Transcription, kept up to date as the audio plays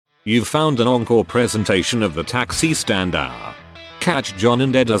You've found an encore presentation of the Taxi Stand Hour. Catch John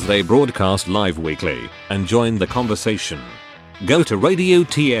and Ed as they broadcast live weekly and join the conversation. Go to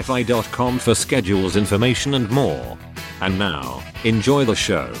radiotfi.com for schedules, information, and more. And now, enjoy the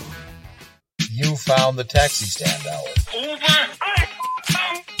show. You found the Taxi Stand Hour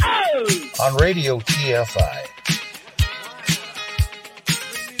on Radio TFI.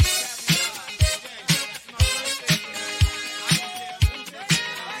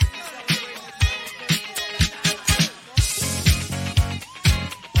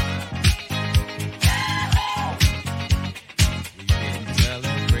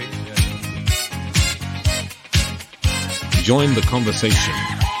 Join the conversation.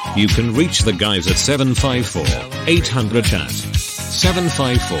 You can reach the guys at 754-800-CHAT,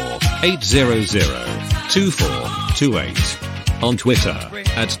 754-800-2428, on Twitter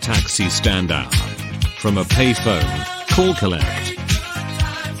at Taxi Stand Hour. From a payphone, call collect.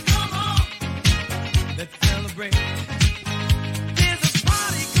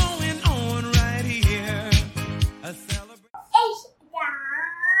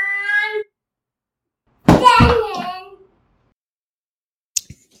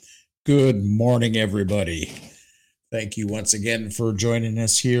 Good morning, everybody. Thank you once again for joining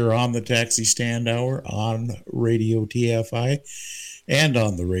us here on the Taxi Stand Hour on Radio TFI and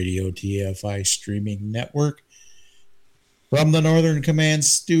on the Radio TFI streaming network. From the Northern Command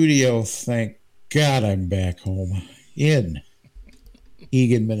studio, thank God I'm back home in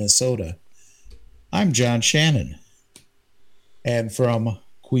Eagan, Minnesota. I'm John Shannon. And from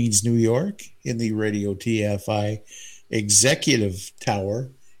Queens, New York, in the Radio TFI Executive Tower,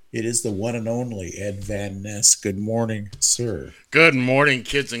 it is the one and only Ed Van Ness. Good morning, sir. Good morning,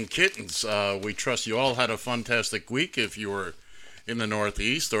 kids and kittens. We trust you all had a fantastic week if you were in the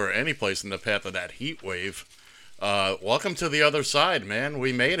Northeast or any place in the path of that heat wave. Welcome to the other side, man.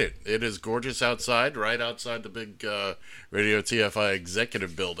 We made it. It is gorgeous outside, right outside the big Radio TFI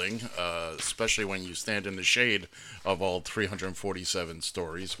executive building, especially when you stand in the shade of all 347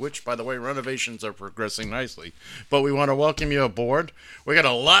 stories, which, by the way, renovations are progressing nicely. But we want to welcome you aboard. We got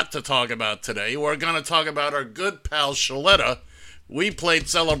a lot to talk about today. We're going to talk about our good pal Shaletta. We played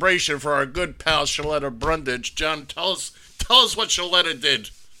Celebration for our good pal Shaletta Brundage. John, tell us what Shaletta did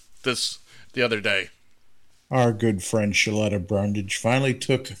the other day. Our good friend Shaletta Brundage finally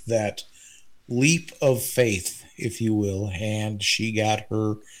took that leap of faith, if you will, and she got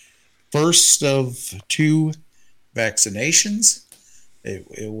her first of 2 vaccinations.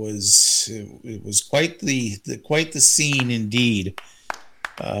 It was quite the scene indeed.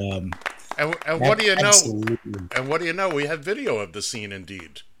 And what do you know? Absolutely. And what do you know? We have video of the scene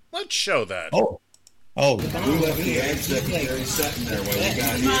indeed. Let's show that. Oh. We left the ag secretary sitting there while we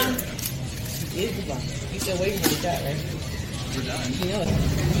got here. You still waiting for the shot, right? We're done.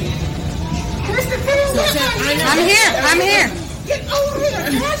 Yeah. I'm here. Get over here.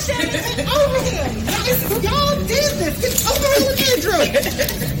 Get over here. Y'all did this. Get over here with Andrew.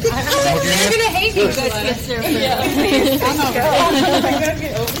 You're going to hate me, good sister.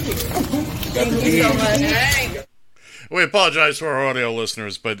 Thank you so much. We apologize for our audio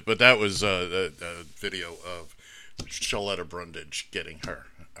listeners, but that was a video of Shaletta Brundage getting her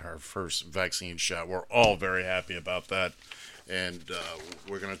first vaccine shot. We're all very happy about that, and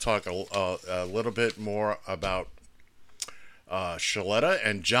we're going to talk a little bit more about Shaletta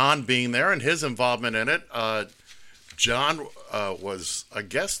and John being there and his involvement in it. John was a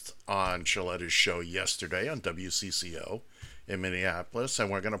guest on Shaletta's show yesterday on WCCO in Minneapolis, and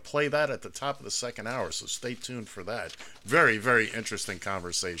we're going to play that at the top of the second hour, so stay tuned for that. Very, very interesting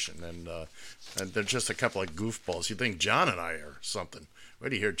conversation, and they're just a couple of goofballs. You think John and I are something. Where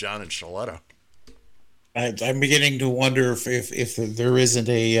do you hear John and Shaletta? I'm beginning to wonder if there isn't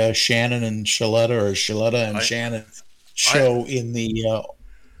a Shannon and Shaletta or Shaletta and Shannon show in the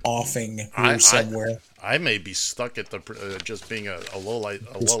offing here somewhere. I may be stuck at the just being a low light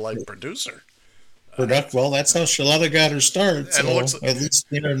producer. Well, that's how Shaletta got her start. So and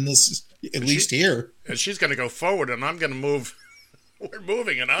at least here. And she's going to go forward, and I'm going to move. We're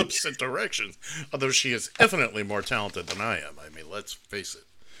moving in opposite directions. Although she is infinitely more talented than I am. I mean, let's face it.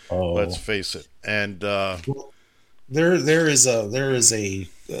 Let's face it. And there is a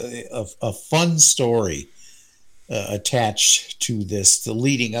fun story attached to this, the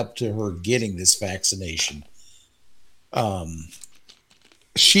leading up to her getting this vaccination.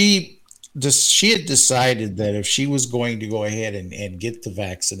 She had decided that if she was going to go ahead and get the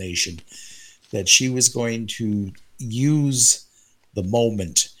vaccination, that she was going to use the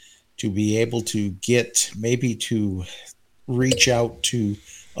moment to be able to reach out to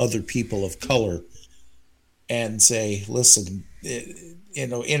other people of color and say, listen,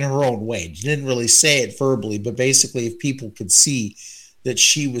 in her own way. She didn't really say it verbally, but basically if people could see that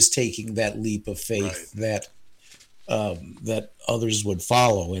she was taking that leap of faith, that others would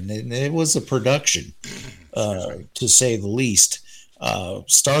follow. And it was a production, to say the least.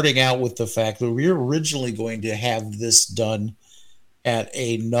 Starting out with the fact that we were originally going to have this done at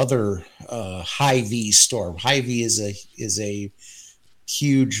another Hy-Vee store. Hy-Vee is a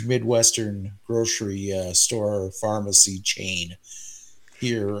huge Midwestern grocery store pharmacy chain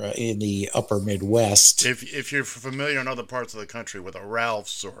here in the upper Midwest. If you're familiar in other parts of the country with a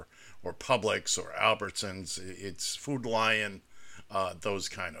Ralph's or Publix or Albertsons, it's Food Lion, those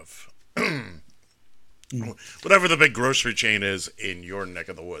kind of whatever the big grocery chain is in your neck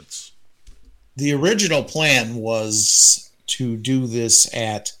of the woods. The original plan was to do this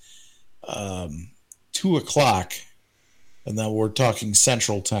at 2 o'clock, and now we're talking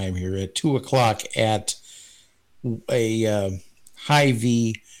Central Time here, at 2 o'clock at a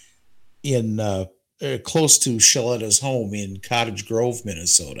Hy-Vee in close to Shaletta's home in Cottage Grove,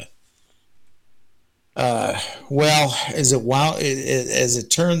 Minnesota. Well, as it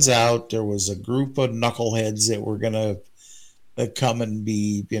turns out, there was a group of knuckleheads that were going to come and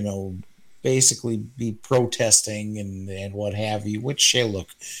be, basically be protesting and what have you. Which, hey, look,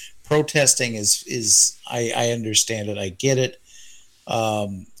 protesting is I understand it, I get it,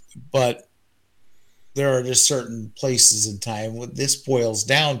 but there are just certain places in time. What this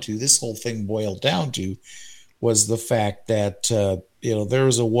whole thing boiled down to, was the fact that there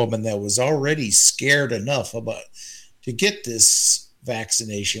was a woman that was already scared enough to get this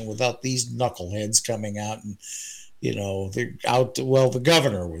vaccination without these knuckleheads coming out and they're out. Well, the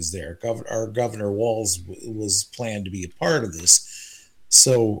governor was there. Our Governor Walz was planned to be a part of this,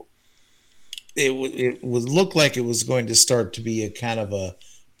 so it would look like it was going to start to be a kind of a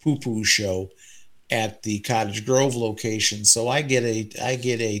poo-poo show at the Cottage Grove location. So I get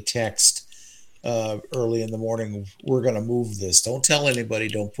a text early in the morning. We're going to move this. Don't tell anybody.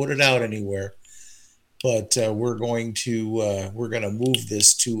 Don't put it out anywhere. But we're going to move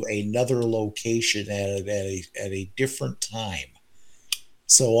this to another location at a different time.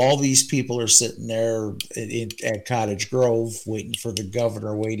 So all these people are sitting there at Cottage Grove waiting for the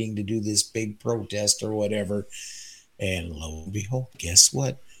governor, waiting to do this big protest or whatever. And lo and behold, guess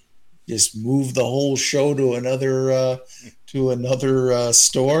what? Just move the whole show to another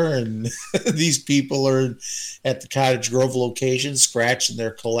store, and these people are at the Cottage Grove location scratching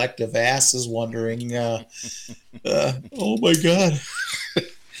their collective asses, wondering, "Oh my God!"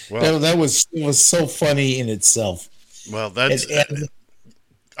 Well, it was so funny in itself. Well,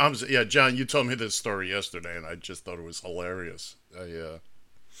 John, you told me this story yesterday, and I just thought it was hilarious.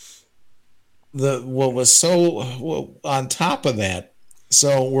 What was so on top of that.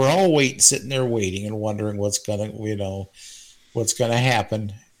 So we're all sitting there waiting and wondering what's gonna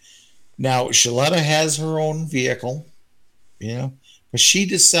happen. Now Shaletta has her own vehicle, but she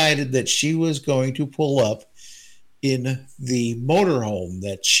decided that she was going to pull up in the motorhome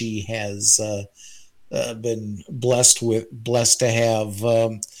that she has been blessed to have.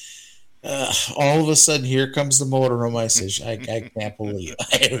 All of a sudden, here comes the motorhome. I say, I can't believe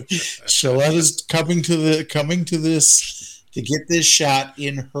it. Shaletta's coming to this. To get this shot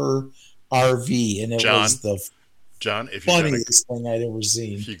in her RV, and it was the funniest thing I'd ever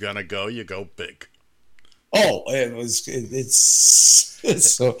seen. If you're gonna go, you go big. Oh, it's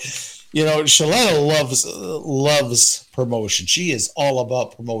so, Shaletta loves promotion. She is all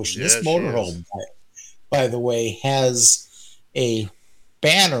about promotion. This motorhome, by the way, has a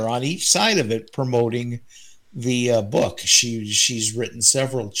banner on each side of it promoting the book. She's written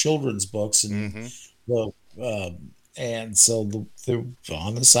several children's books, and and so the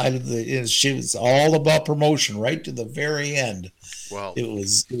on the side of she was all about promotion right to the very end. Well, it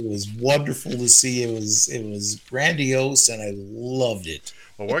was wonderful to see. It was grandiose, and I loved it.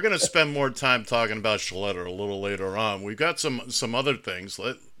 Well, we're going to spend more time talking about Shaletta a little later on. We've got some other things.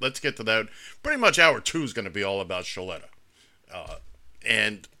 Let's get to that. Pretty much hour 2 is going to be all about Shaletta,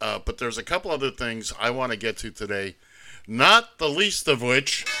 but there's a couple other things I want to get to today. Not the least of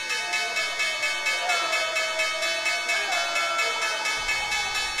which.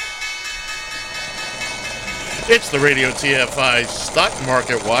 It's the Radio TFI Stock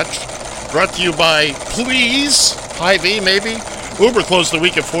Market Watch, brought to you by Please, Hy-Vee maybe. Uber closed the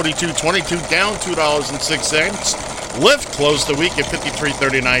week at $42.22, down $2.06. Lyft closed the week at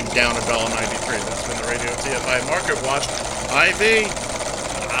 $53.39, down $1.93. That's been the Radio TFI Market Watch. Hy-Vee,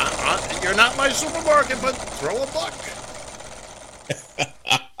 you're not my supermarket, but throw a buck.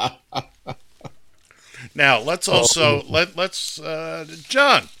 Now let's also let's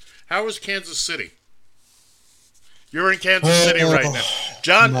John, how was Kansas City? You're in Kansas City right now.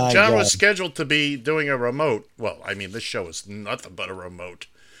 John my was God. scheduled to be doing a remote. Well, I mean, this show is nothing but a remote.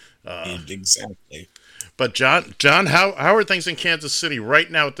 Exactly. But John, how are things in Kansas City right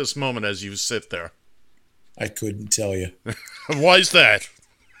now at this moment as you sit there? I couldn't tell you. Why is that?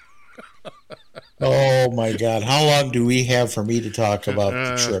 Oh my God! How long do we have for me to talk about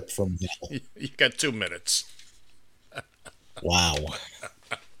the trip from hell? You got 2 minutes. Wow.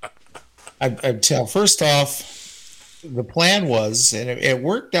 First off, the plan was, and it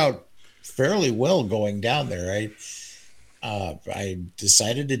worked out fairly well going down there. I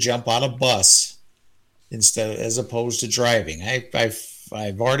decided to jump on a bus as opposed to driving.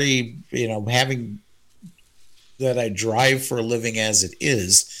 I've already, having that I drive for a living as it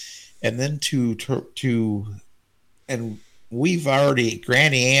is, and then and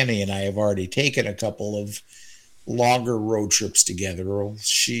Granny Annie and I have already taken a couple of longer road trips together.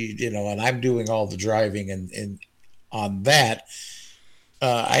 She, and I'm doing all the driving, and on that,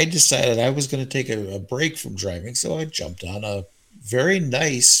 I decided I was going to take a break from driving, so I jumped on a very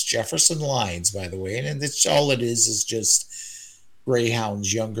nice Jefferson Lines, by the way, and it's all it is just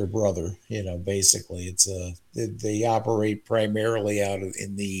Greyhound's younger brother. Basically, it's they operate primarily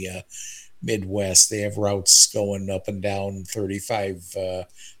in the Midwest. They have routes going up and down 35,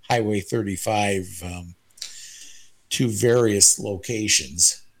 Highway 35, to various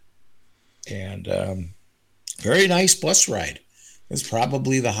locations, and very nice bus ride. It's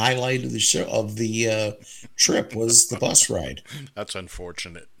probably the highlight of the trip was the bus ride. That's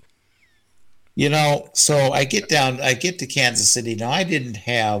unfortunate. So I get to Kansas City. Now, I didn't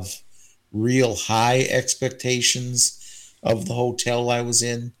have real high expectations of the hotel I was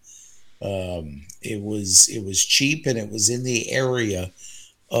in. It was cheap, and it was in the area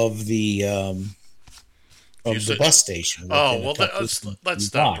of the bus station. Oh, well, let's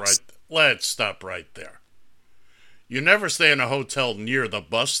stop right. Let's stop right there. You never stay in a hotel near the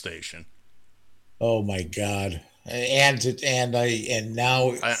bus station. Oh my God! I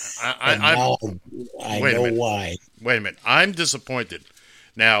know why. Wait a minute. I'm disappointed.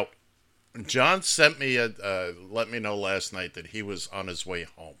 Now, John sent me let me know last night that he was on his way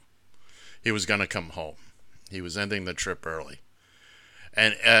home. He was going to come home. He was ending the trip early.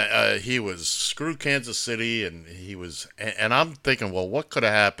 And he was screw Kansas City, and and I'm thinking, well, what could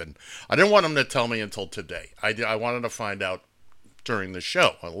have happened? I didn't want him to tell me until today. I wanted to find out during the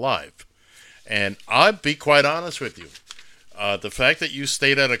show, live. And I'll be quite honest with you. The fact that you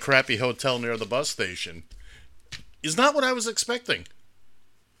stayed at a crappy hotel near the bus station is not what I was expecting.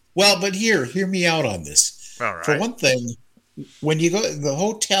 Well, but hear me out on this. All right. For one thing, when you go to the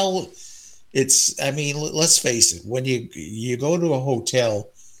hotel, let's face it, when you go to a hotel,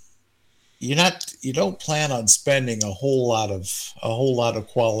 you don't plan on spending a whole lot of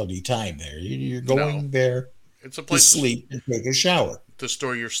quality time there. You're going there it's a place to sleep and take a shower. To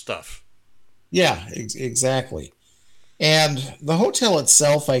store your stuff. Yeah, exactly. And the hotel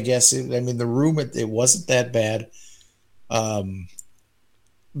itself, I guess, the room, it wasn't that bad.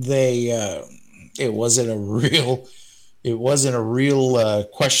 It wasn't a real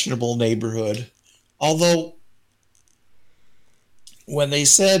questionable neighborhood. Although, when they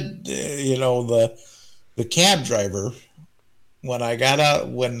said, the cab driver, when I got out,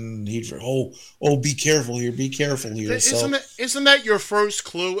 when he, be careful here, be careful here. Isn't that your first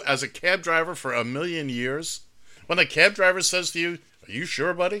clue as a cab driver for a million years? When the cab driver says to you, "Are you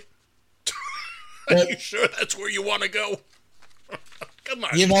sure, buddy? Are you sure that's where you want to go?" Come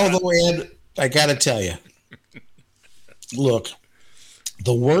on. The way I got to tell you. Look,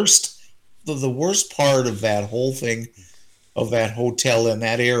 the worst part of that whole thing, of that hotel in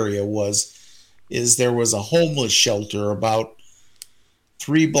that area is there was a homeless shelter about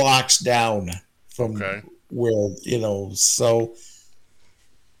 3 blocks down from where,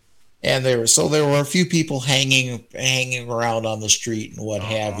 and there were a few people hanging around on the street and what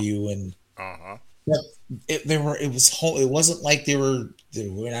have you, and but it wasn't like we're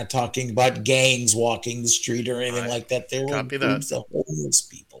not talking about gangs walking the street or anything like that. There were groups of homeless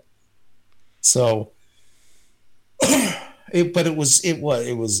people. So, but it was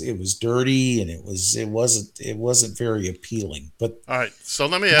dirty, and it wasn't very appealing. But all right, so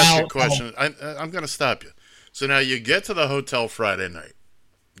let me ask you a question. I'm going to stop you. So now you get to the hotel Friday night.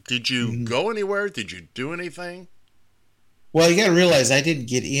 Did you go anywhere? Did you do anything? Well, you got to realize I didn't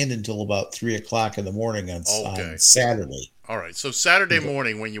get in until about 3:00 in the morning on Saturday. All right. So Saturday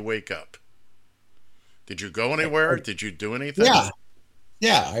morning when you wake up, did you go anywhere? Did you do anything?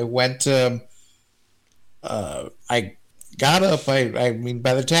 Yeah. I went. I got up. By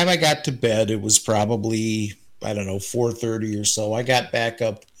the time I got to bed, it was probably, I don't know, 4:30 or so. I got back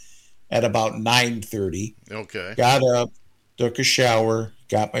up at about 9:30. Okay. Got up, took a shower,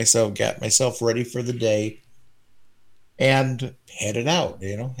 got myself ready for the day, and headed out.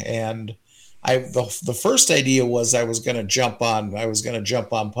 And the first idea was I was going to jump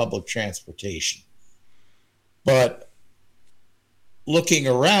on public transportation, but looking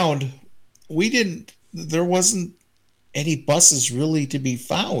around, there wasn't any buses really to be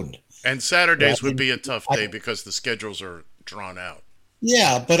found. And Saturdays would be a tough day because the schedules are drawn out.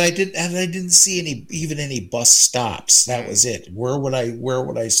 Yeah, but I didn't see any bus stops. That was it. Where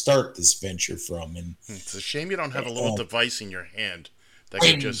would I start this venture from? And it's a shame you don't have a little device in your hand that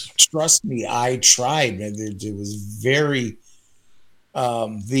can just trust me. I tried, and it was very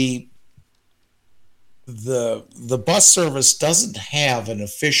the bus service doesn't have an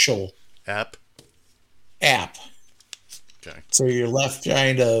official app. Okay. So you're left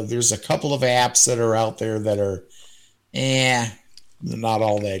trying to. There's a couple of apps that are out there that are, not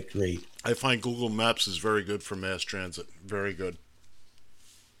all that great. I find Google Maps is very good for mass transit. Very good.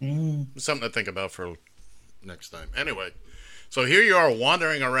 Something to think about for next time. Anyway, so here you are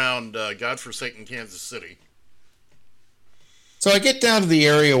wandering around godforsaken Kansas City. So I get down to the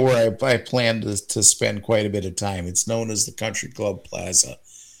area where I plan to spend quite a bit of time. It's known as the Country Club Plaza.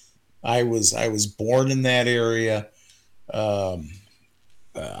 I was born in that area. I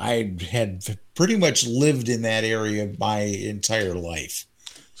had pretty much lived in that area my entire life.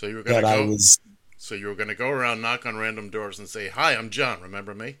 So you were going to go around, knock on random doors, and say, "Hi, I'm John.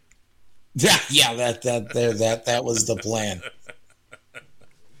 Remember me?" Yeah. That was the plan.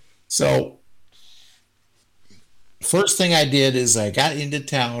 So first thing I did is I got into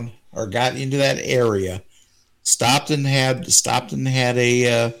town, or got into that area, stopped at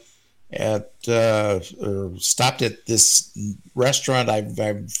this restaurant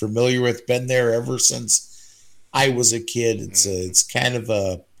I'm familiar with, been there ever since I was a kid. It's kind of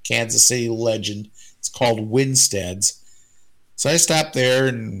a Kansas City legend. It's called Winstead's. So I stopped there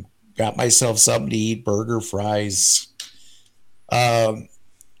and got myself something to eat, burger, fries.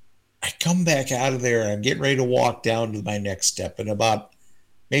 I come back out of there and I'm getting ready to walk down to my next step, and about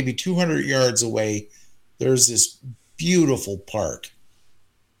maybe 200 yards away, there's this beautiful park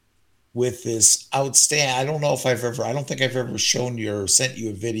with this outstanding. I don't think I've ever shown you or sent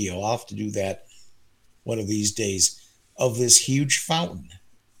you a video. I'll have to do that one of these days, of this huge fountain.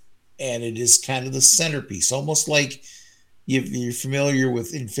 And it is kind of the centerpiece, almost like you're familiar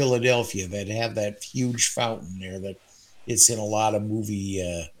with in Philadelphia that have that huge fountain there that it's in a lot of movie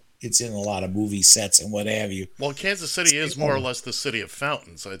sets and what have you. Well, Kansas City is more or less the city of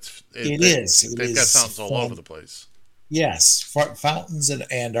fountains. They've got fountains all over the place. Yes, fountains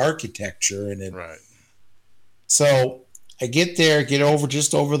and architecture in it. Right. So I get there,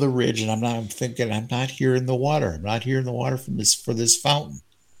 just over the ridge, and I'm thinking, I'm not here in the water. I'm not here in the water for this fountain.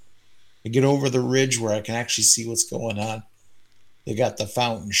 I get over the ridge where I can actually see what's going on. They got the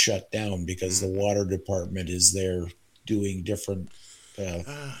fountain shut down because the water department is there doing different.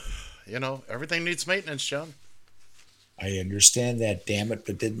 Everything needs maintenance, John. I understand that, damn it,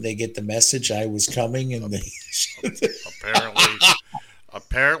 but didn't they get the message I was coming? And they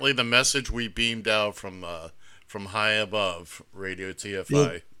apparently the message we beamed out from high above Radio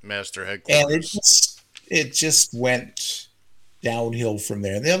TFI Master Headquarters. And it just went downhill from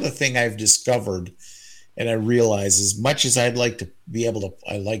there. And the other thing I've discovered, and I realize, as much as I'd like to be able to,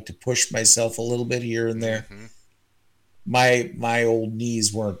 I like to push myself a little bit here and there. Mm-hmm. My old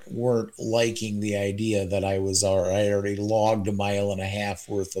knees weren't liking the idea that I already logged 1.5 miles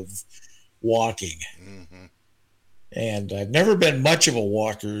worth of walking. Mm-hmm. And I've never been much of a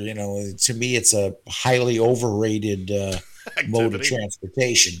walker. To me, it's a highly overrated mode of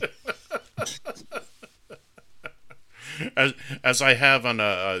transportation. As I have on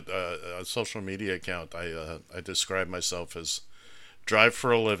a social media account, I describe myself as drive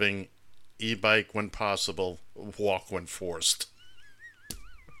for a living, e-bike when possible, walk when forced.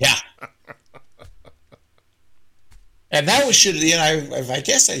 Yeah. And that was I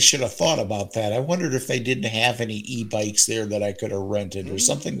guess I should have thought about that. I wondered if they didn't have any e-bikes there that I could have rented or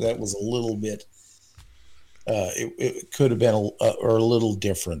something that was a little bit. It could have been a little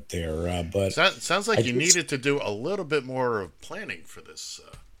different there, but sounds like you needed to do a little bit more of planning for this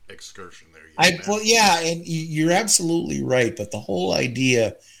excursion there. And you're absolutely right. But the whole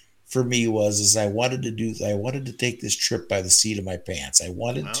idea for me was I wanted to take this trip by the seat of my pants. I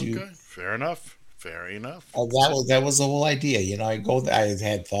wanted to. Fair enough. That was the whole idea. I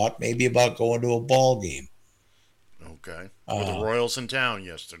had thought maybe about going to a ball game. Okay. Were the Royals in town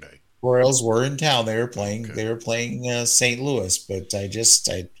yesterday? Royals were in town. They were playing. Okay. They were playing St. Louis, but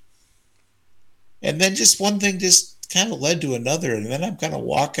and then just one thing just kind of led to another. And then I'm kind of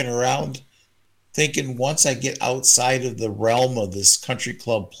walking around thinking once I get outside of the realm of this country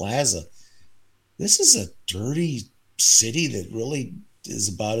club plaza, this is a dirty city that really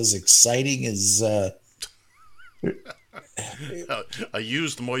is about as exciting as a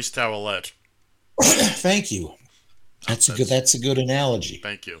used moist towelette. Thank you. That's a good analogy.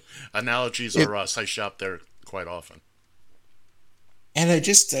 Thank you. Analogies are us. I shop there quite often. And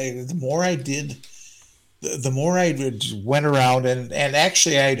the more I did, the more I went around, and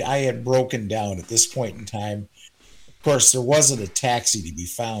actually I had broken down at this point in time. Of course, there wasn't a taxi to be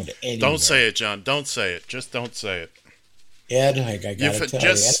found anywhere. Don't say it, John. Don't say it. Just don't say it. Ed, I gotta tell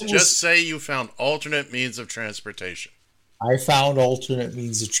you. Just say you found alternate means of transportation. I found alternate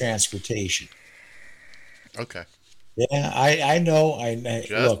means of transportation. Okay. Yeah, I know.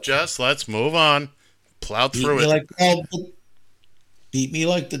 Just let's move on. Plow through it. Beat me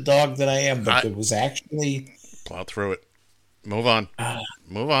like the dog that I am, but it was actually plow through it. Move on.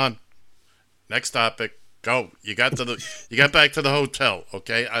 Move on. Next topic. Go. You got back to the hotel.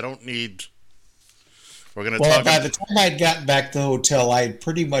 Okay. I don't need. We're gonna talk. By the time I'd gotten back to the hotel, I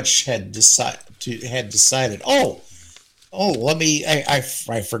pretty much had decided. Let me.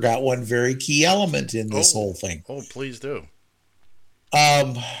 I forgot one very key element in this whole thing. Oh, please do.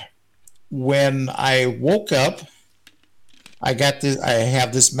 When I woke up, I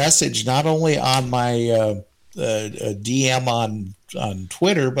have this message not only on my DM on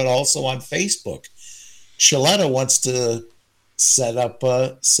Twitter, but also on Facebook. Shaletta wants to set up.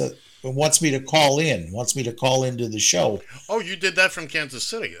 Wants me to call into the show. Oh, you did that from Kansas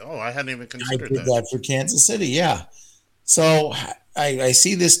City. Oh, I hadn't even considered that. I did that for Kansas City, yeah. So I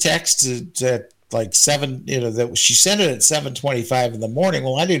see this text at like 7, that she sent it at 7:25 in the morning.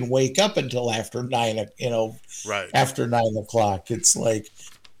 Well, I didn't wake up until after 9, right after 9 o'clock. It's like,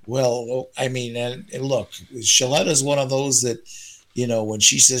 well, I mean, and look, Shaletta's one of those that, when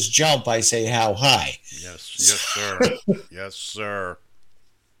she says jump, I say how high. Yes, sir. Yes, sir.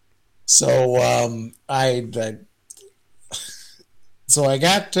 So I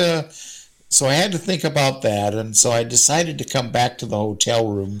had to think about that, and so I decided to come back to the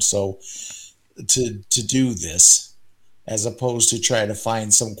hotel room to do this, as opposed to try to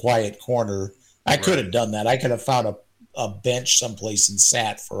find some quiet corner. I could have done that. I could have found a bench someplace and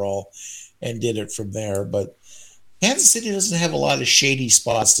sat and did it from there. But Kansas City doesn't have a lot of shady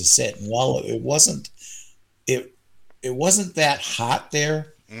spots to sit, and while it wasn't that hot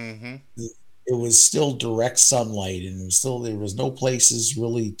there. Mm-hmm. It was still direct sunlight, and there was no places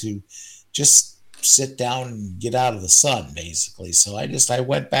really to just sit down and get out of the sun, basically. So I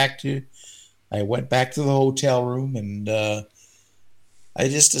went back to the hotel room, and I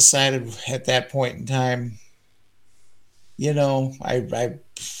just decided at that point in time, I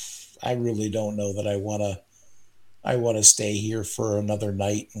really don't know that I want to stay here for another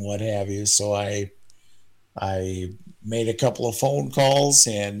night and what have you. So I made a couple of phone calls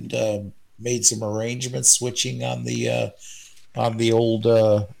and made some arrangements, switching on the old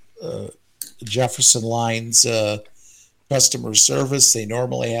Jefferson Lines customer service. They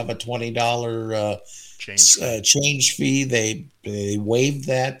normally have a $20 change fee. They waived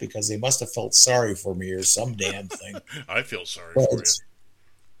that because they must have felt sorry for me or some damn thing. I feel sorry for you.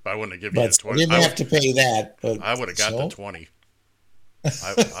 I wouldn't have given you the 20. I didn't have to pay that. But I would have got the 20.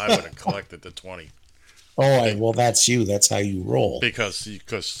 I would have collected the 20. Oh, well, that's you. That's how you roll. Because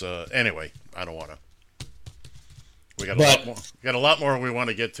anyway, I don't want to. We got a lot more we want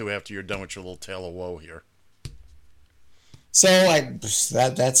to get to after you're done with your little tale of woe here. So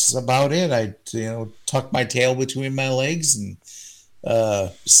that's about it. I tucked my tail between my legs and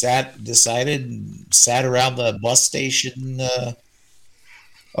sat around the bus station.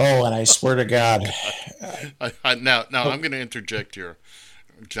 And I swear to God. Now I'm going to interject here.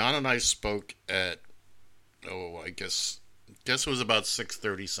 John and I spoke at I guess it was about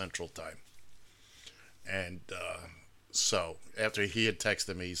 6:30 Central Time, and so after he had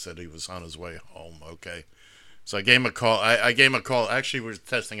texted me, he said he was on his way home. Okay, so I gave him a call. I gave him a call. Actually, we were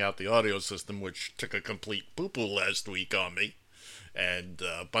testing out the audio system, which took a complete poo-poo last week on me. And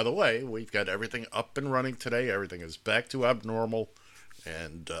by the way, we've got everything up and running today. Everything is back to abnormal,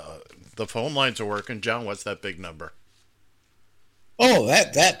 and the phone lines are working. John, what's that big number? Oh,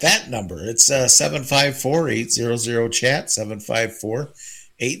 that number. It's 754-800-CHAT,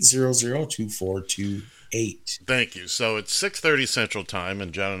 754-800-2428. Thank you. So it's 6:30 Central Time,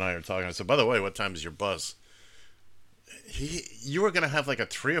 and John and I are talking. I said, by the way, what time is your bus? You were going to have like a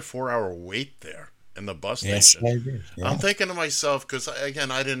 3 or 4 hour wait there in the bus station. Yes, I did. Yeah. I'm thinking to myself, because, again,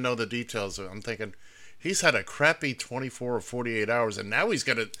 I didn't know the details. I'm thinking, he's had a crappy 24 or 48 hours, and now he's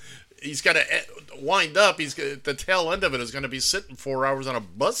going to... he's got to wind up. The tail end of it is going to be sitting 4 hours on a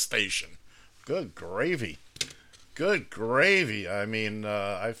bus station. Good gravy. Good gravy. I mean,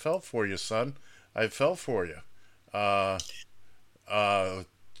 I felt for you, son. I felt for you.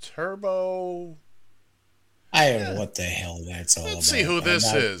 Turbo. I don't know what the hell that's all about. Let's see who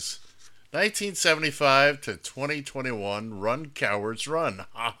this is. 1975 to 2021. Run, cowards, run.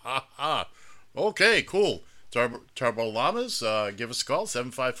 Ha, ha, ha. Okay, cool. Turbo Llamas, give us a call,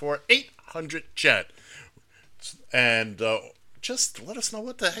 754-800-CHAT. And just let us know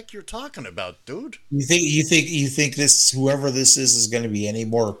what the heck you're talking about, dude. You think this, whoever this is going to be any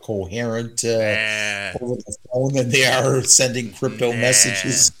more coherent over the phone than they are sending crypto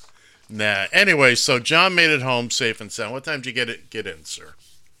messages? Nah. Anyway, so John made it home safe and sound. What time did you get in, sir?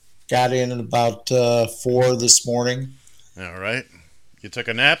 Got in at about 4 this morning. All right. You took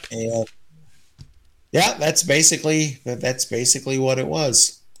a nap? And yeah, that's basically what it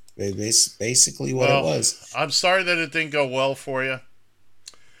was. Basically what it was. I'm sorry that it didn't go well for you.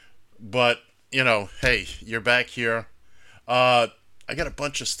 But, hey, you're back here. I got a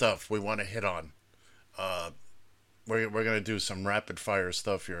bunch of stuff we want to hit on. We're going to do some rapid fire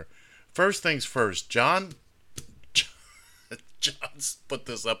stuff here. First things first, John's put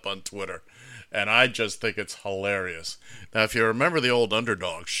this up on Twitter, and I just think it's hilarious. Now, if you remember the old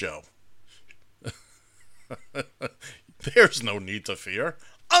Underdog show, there's no need to fear.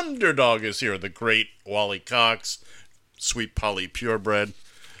 Underdog is here. The great Wally Cox, Sweet Polly Purebred,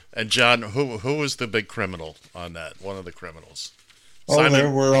 and John. Who was the big criminal on that? One of the criminals. There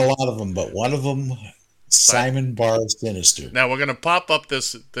were a lot of them, but one of them, Simon Bar Sinister. Now we're going to pop up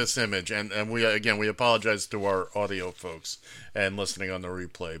this image, and we apologize to our audio folks and listening on the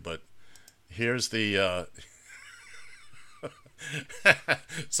replay, but here's the.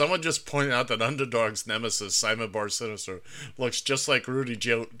 Someone just pointed out that Underdog's nemesis, Simon Bar Sinister, looks just like Rudy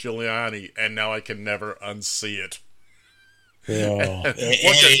Giuliani, and now I can never unsee it. Yeah.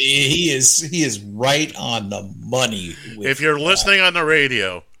 He is right on the money. If you're listening on the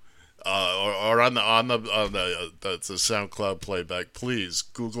radio or on the SoundCloud playback, please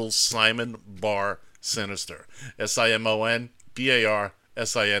Google Simon Bar Sinister, SIMONBAR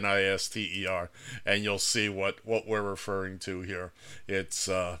SINISTER, and you'll see what we're referring to here. It's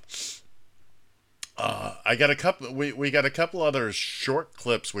I got a couple. We got a couple other short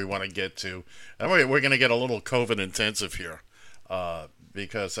clips we want to get to, and we're going to get a little COVID intensive here,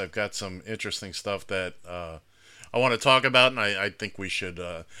 because I've got some interesting stuff that I want to talk about, and I think we should.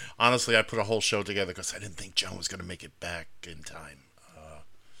 Honestly, I put a whole show together because I didn't think John was going to make it back in time.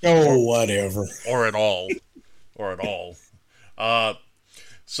 Whatever. Or at all.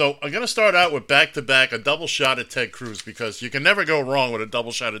 So I'm going to start out with back-to-back, a double shot at Ted Cruz, because you can never go wrong with a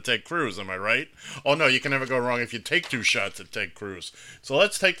double shot at Ted Cruz, am I right? Oh, no, you can never go wrong if you take two shots at Ted Cruz. So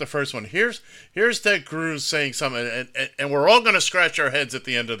let's take the first one. Here's Ted Cruz saying something, and we're all going to scratch our heads at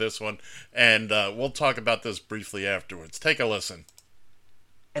the end of this one, and we'll talk about this briefly afterwards. Take a listen.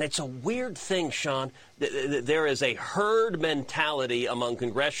 And it's a weird thing, Sean. There is a herd mentality among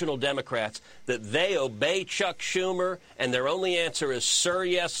congressional Democrats that they obey Chuck Schumer, and their only answer is, sir,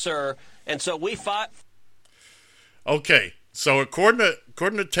 yes, sir. And so we fought. Okay, so according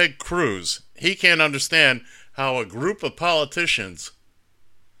to Ted Cruz, he can't understand how a group of politicians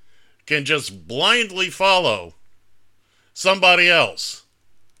can just blindly follow somebody else.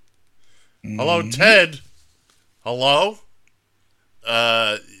 Mm-hmm. Hello, Ted. Hello?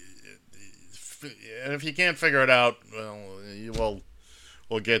 And if you can't figure it out, well,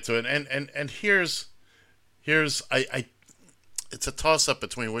 we'll get to it. And here's it's a toss up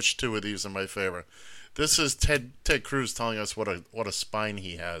between which two of these are my favorite. This is Ted Cruz telling us what a spine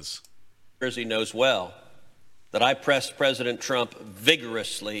he has. Jersey knows well that I pressed President Trump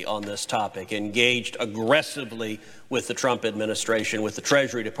vigorously on this topic, engaged aggressively with the Trump administration, with the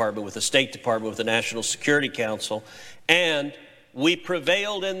Treasury Department, with the State Department, with the National Security Council, and we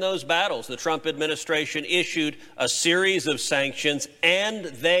prevailed in those battles. The Trump administration issued a series of sanctions, and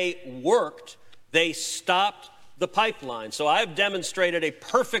they worked. They stopped the pipeline. So I've demonstrated a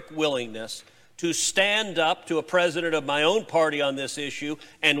perfect willingness to stand up to a president of my own party on this issue,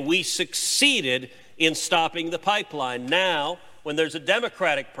 and we succeeded in stopping the pipeline. Now, when there's a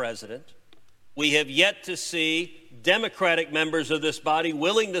Democratic president, we have yet to see Democratic members of this body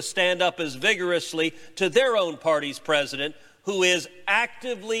willing to stand up as vigorously to their own party's president, who is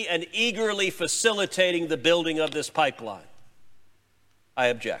actively and eagerly facilitating the building of this pipeline. I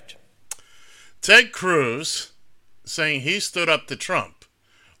object. Ted Cruz saying he stood up to Trump.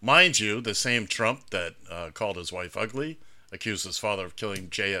 Mind you, the same Trump that called his wife ugly, accused his father of killing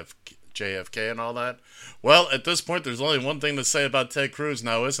JFK and all that. Well, at this point, there's only one thing to say about Ted Cruz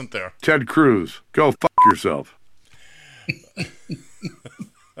now, isn't there? Ted Cruz, go fuck yourself.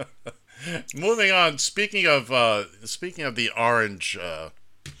 Moving on. Speaking of the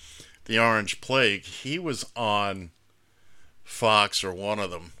orange plague, he was on Fox, or one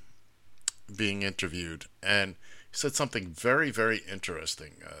of them, being interviewed, and he said something very, very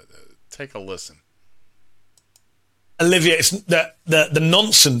interesting. Take a listen. Olivia, it's the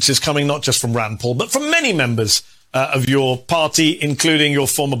nonsense is coming not just from Rand Paul, but from many members of your party, including your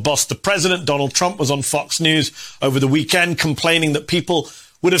former boss, the president. Donald Trump was on Fox News over the weekend complaining that people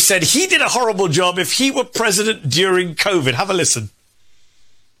would have said he did a horrible job if he were president during COVID. Have a listen.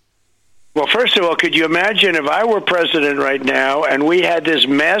 Well, first of all, could you imagine if I were president right now and we had this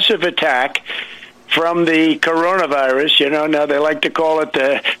massive attack from the coronavirus? You know, now they like to call it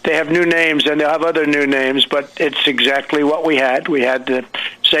they have new names and they'll have other new names, but it's exactly what we had. We had the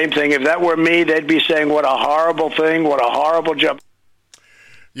same thing. If that were me, they'd be saying, what a horrible thing, what a horrible job.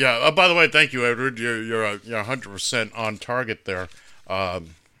 Yeah. By the way, thank you, Edward. You're 100% on target there.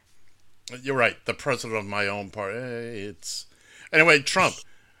 You're right. The president of my own party. Anyway, Trump.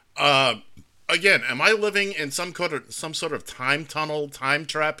 Again, am I living in some sort of time tunnel, time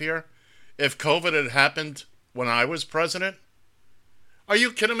trap here? If COVID had happened when I was president, are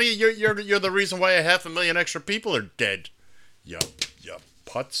you kidding me? You're the reason why 500,000 extra people are dead. You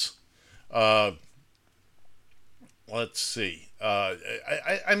putz. Let's see.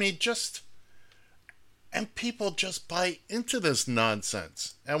 I mean, and people just buy into this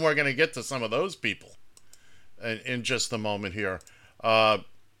nonsense, and we're going to get to some of those people in just a moment here.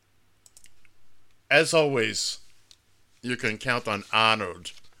 As always, you can count on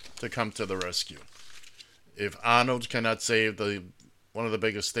Arnold to come to the rescue. If Arnold cannot save one of the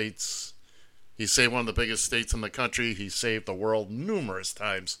biggest states, he saved one of the biggest states in the country. He saved the world numerous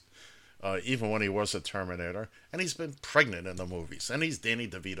times, even when he was a Terminator. And he's been pregnant in the movies. And he's Danny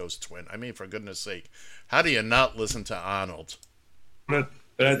DeVito's twin. I mean, for goodness sake, how do you not listen to Arnold? But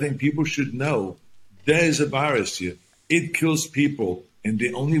I think people should know there is a virus here. It kills people. And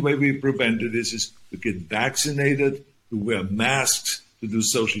the only way we prevent it is to get vaccinated, to wear masks, to do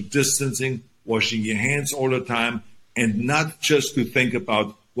social distancing, washing your hands all the time, and not just to think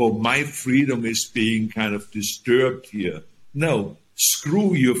about, well, my freedom is being kind of disturbed here. No,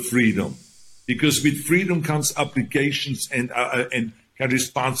 screw your freedom, because with freedom comes obligations and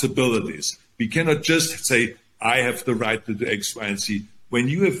responsibilities. We cannot just say, I have the right to do X, Y, and Z. When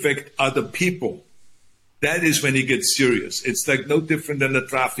you affect other people, that is when it gets serious. It's like no different than a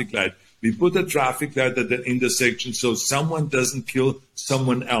traffic light. We put a traffic light at an intersection so someone doesn't kill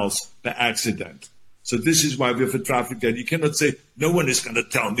someone else by accident. So this is why we have a traffic light. You cannot say, no one is going to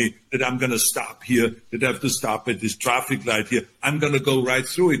tell me that I'm going to stop here, that I have to stop at this traffic light here. I'm going to go right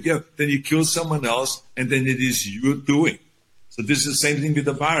through it. Yeah, then you kill someone else, and then it is your doing. So this is the same thing with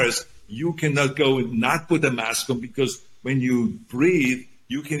the virus. You cannot go and not put a mask on, because when you breathe,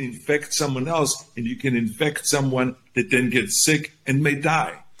 you can infect someone else, and you can infect someone that then gets sick and may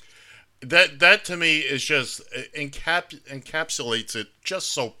die. That to me is just encapsulates it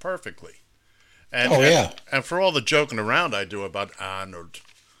just so perfectly. And, and for all the joking around I do about Arnold,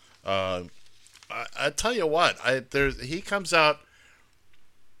 I tell you what, he comes out.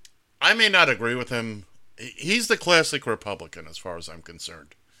 I may not agree with him. He's the classic Republican as far as I'm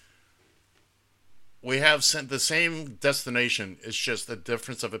concerned. We have the same destination. It's just a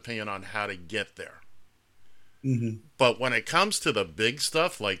difference of opinion on how to get there. Mm-hmm. But when it comes to the big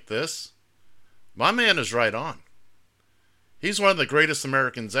stuff like this, my man is right on. He's one of the greatest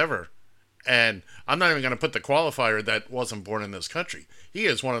Americans ever. And I'm not even going to put the qualifier that wasn't born in this country. He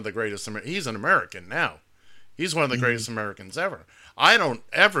is one of the greatest. He's an American now. He's one of the greatest Americans ever. I don't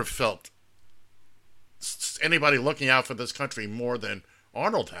ever felt anybody looking out for this country more than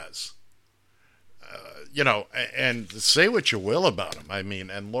Arnold has. And say what you will about him. I mean,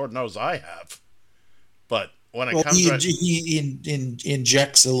 and Lord knows I have. But when it comes to... He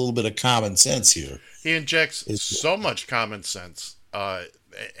injects a little bit of common sense here. He injects so much common sense.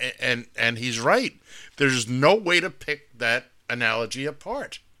 And he's right. There's no way to pick that analogy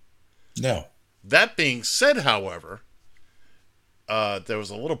apart. No. That being said, however, there was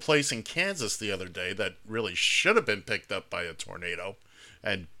a little place in Kansas the other day that really should have been picked up by a tornado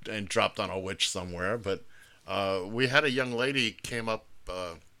and dropped on a witch somewhere. But we had a young lady came up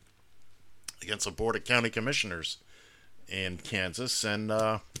against a board of county commissioners in Kansas, and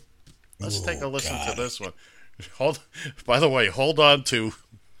let's take a listen to this one. By the way, hold on to,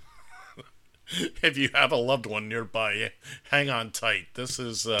 if you have a loved one nearby, hang on tight. This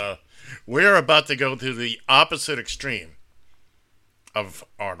is, we're about to go to the opposite extreme of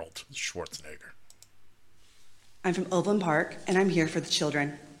Arnold Schwarzenegger. I'm from Overland Park, and I'm here for the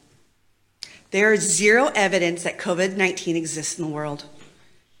children. There is zero evidence that COVID-19 exists in the world.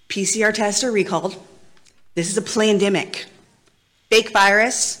 PCR tests are recalled. This is a pandemic. Fake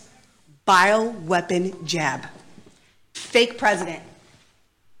virus, bioweapon jab. Fake president.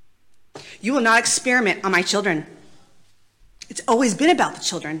 You will not experiment on my children. It's always been about the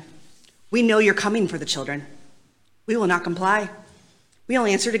children. We know you're coming for the children. We will not comply. We will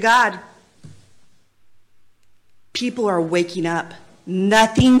answer to God. People are waking up.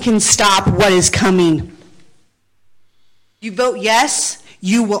 Nothing can stop what is coming. You vote yes,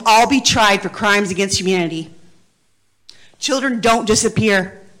 you will all be tried for crimes against humanity. Children don't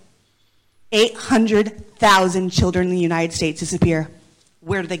disappear. 800,000 children in the United States disappear.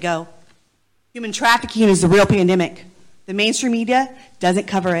 Where do they go? Human trafficking is the real pandemic. The mainstream media doesn't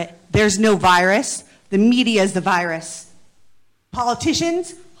cover it. There's no virus. The media is the virus.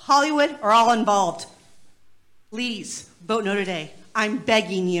 Politicians, Hollywood are all involved. Please vote no today. I'm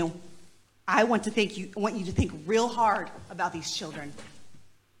begging you. I want you to think real hard about these children.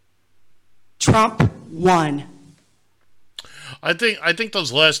 Trump won. I think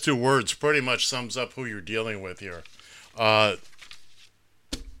those last two words pretty much sums up who you're dealing with here.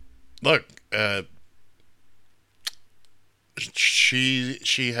 Look,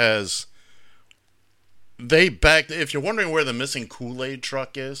 she has. They backed. If you're wondering where the missing Kool-Aid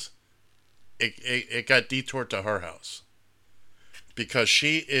truck is, it got detoured to her house. Because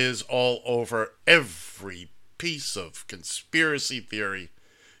she is all over every piece of conspiracy theory.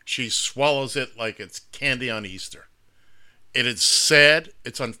 She swallows it like it's candy on Easter. It is sad.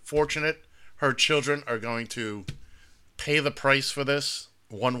 It's unfortunate. Her children are going to pay the price for this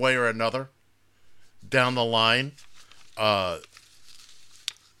one way or another down the line.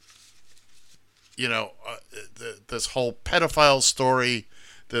 This whole pedophile story,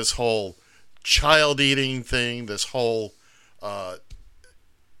 this whole child eating thing, this whole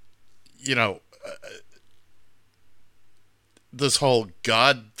this whole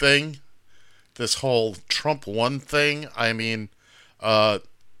God thing, this whole Trump won thing. I mean, we're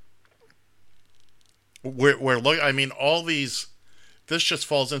looking. I mean, all these. This just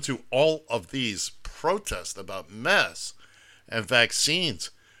falls into all of these protests about masks and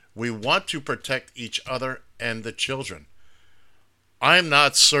vaccines. We want to protect each other and the children. I'm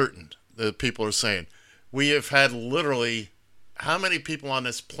not certain that people are saying we have had literally. How many people on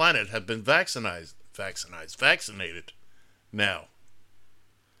this planet have been vaccinated now?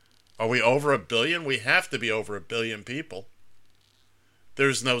 Are we over 1 billion? We have to be over 1 billion people.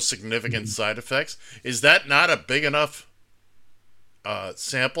 There's no significant side effects. Is that not a big enough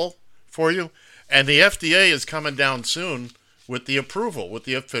sample for you? And the FDA is coming down soon with the approval, with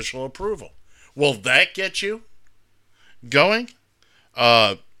the official approval. Will that get you going?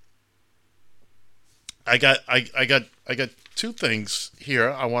 I got two things here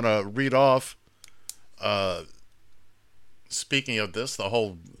I want to read off. Speaking of this, the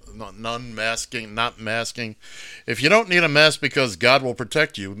whole not masking. If you don't need a mask because God will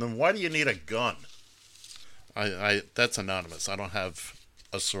protect you, then why do you need a gun? That's anonymous. I don't have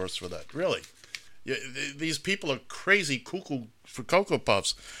a source for that. Really, these people are crazy, cuckoo for Cocoa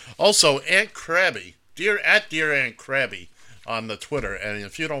Puffs. Also, Aunt Krabby, dear Aunt Krabby on the Twitter, and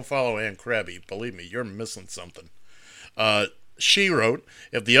if you don't follow Aunt Krabby, believe me, you're missing something. She wrote,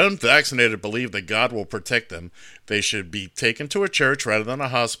 if the unvaccinated believe that God will protect them, they should be taken to a church rather than a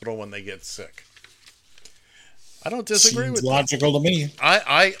hospital when they get sick. I don't disagree with that. Seems logical to me.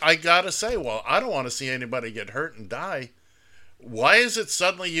 I gotta say, well, I don't want to see anybody get hurt and die. Why is it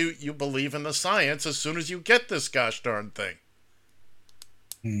suddenly you believe in the science as soon as you get this gosh darn thing?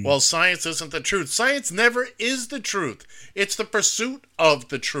 Well, science isn't the truth. Science never is the truth. It's the pursuit of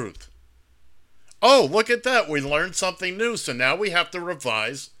the truth. Oh, look at that. We learned something new. So now we have to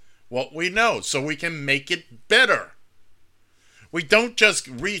revise what we know so we can make it better. We don't just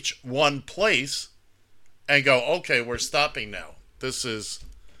reach one place and go, okay, we're stopping now. This is,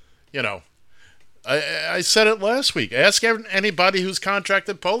 I said it last week. Ask anybody who's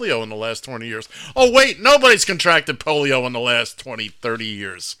contracted polio in the last 20 years. Oh, wait, nobody's contracted polio in the last 20, 30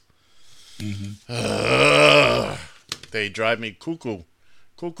 years. They drive me cuckoo.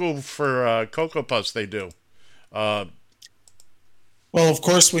 Cuckoo for Cocoa Puffs, they do. Well, of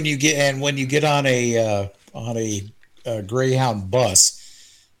course, when you get on a Greyhound bus,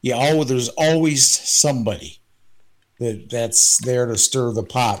 there's always somebody that's there to stir the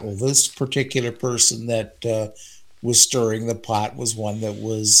pot. Well, this particular person that was stirring the pot was one that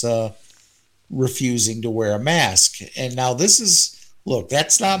was refusing to wear a mask. And now that's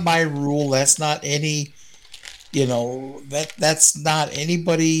not my rule. That's not any that's not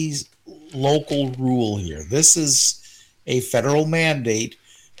anybody's local rule here. This is a federal mandate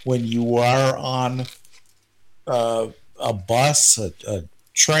when you are on a bus, a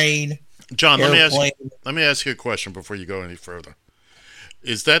train, John, airplane. let me ask you a question before you go any further.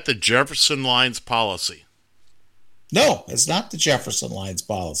 Is that the Jefferson Lines policy? No, it's not the Jefferson Lines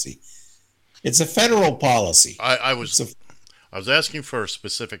policy. It's a federal policy. I was asking for a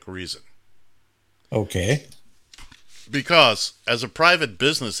specific reason. Okay. Because as a private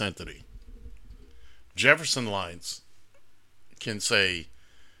business entity, Jefferson Lines can say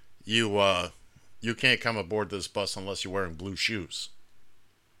you can't come aboard this bus unless you're wearing blue shoes.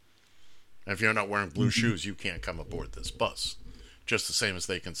 And if you're not wearing blue shoes, you can't come aboard this bus. Just the same as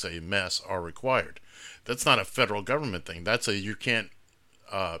they can say masks are required. That's not a federal government thing. That's you can't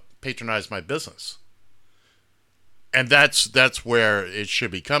patronize my business. And that's where it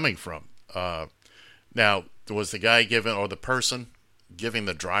should be coming from. Now, was the guy or the person giving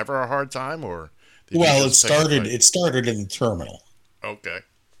the driver a hard time, or? It started in the terminal. Okay.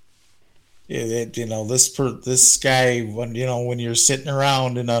 This guy, when you're sitting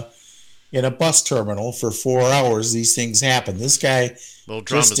around in a bus terminal for 4 hours, these things happen. This guy little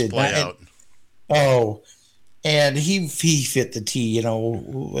dramas play out. And he fit the T. An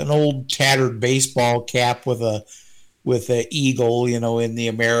old tattered baseball cap with a eagle, in the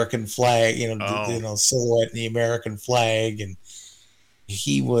American flag, silhouette in the American flag, and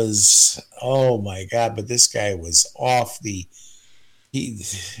he was, oh my God! But this guy was off the.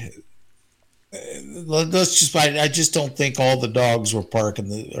 I just don't think all the dogs were pulling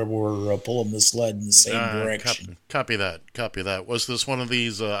the sled in the same direction. Copy that. Was this one of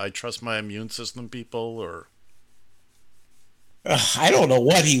these I trust my immune system people, or? I don't know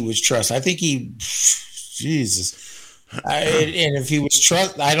what he was trusting. I think Jesus. And if he was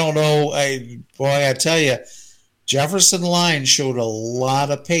I don't know. I tell you, Jefferson Line showed a lot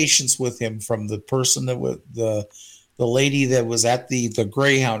of patience with him from the person that was the lady that was at the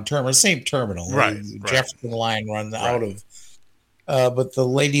Greyhound terminal, same terminal, right? Jefferson Line run out of, but the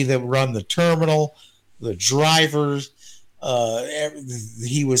lady that run the terminal, the drivers,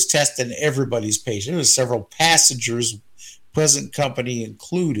 he was testing everybody's patience. There was several passengers, present company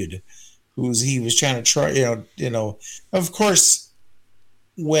included, he was trying to try, of course,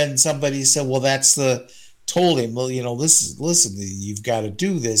 when somebody said, well, told him, well, listen, you've got to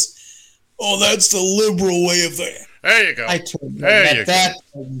do this. Oh, that's the liberal way of thinking. There you go. I told him at that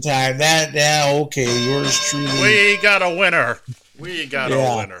time, okay, yours truly. We got a winner. A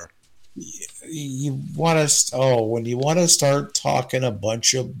winner. You want to, when you want to start talking a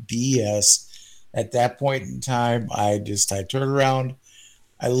bunch of BS at that point in time, I turned around,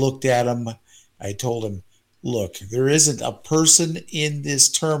 I looked at him, I told him, look, there isn't a person in this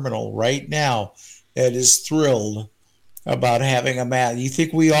terminal right now that is thrilled about having a mask. You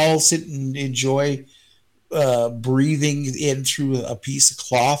think we all sit and enjoy breathing in through a piece of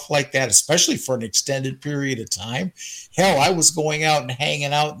cloth like that, especially for an extended period of time? Hell, I was going out and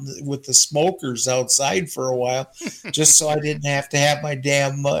hanging out with the smokers outside for a while just so I didn't have to have my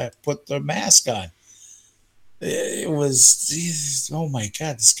damn put the mask on. It was, oh my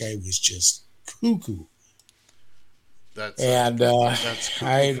God, this guy was just cuckoo. It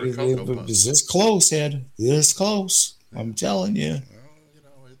was this close, Ed. This close. I'm telling you.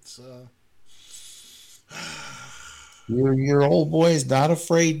 Well, it's your old boy is not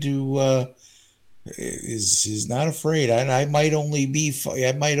afraid to. Is not afraid. I might only be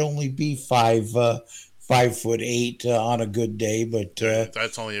 5'8" on a good day, but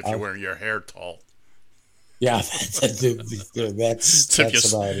that's only if you're wearing your hair tall. Yeah, that's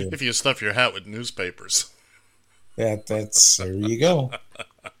about it. If you stuff your hat with newspapers. That's there you go.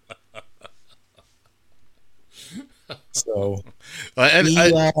 So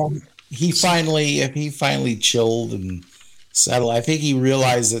he finally chilled and settled. I think he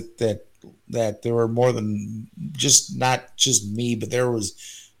realized that there were more than not just me, but there was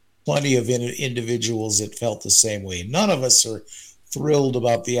plenty of individuals that felt the same way. None of us are thrilled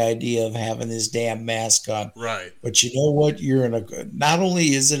about the idea of having this damn mask on. Right. But you know what? Not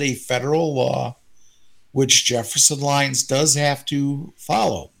only is it a federal law, which Jefferson Lines does have to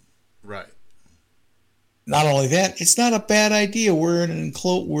follow. Right. Not only that, it's not a bad idea. We're in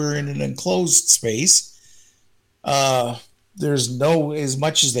an enclosed space. There's no, as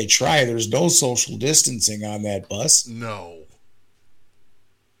much as they try, there's no social distancing on that bus. No.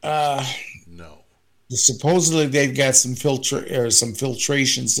 No. Supposedly they've got some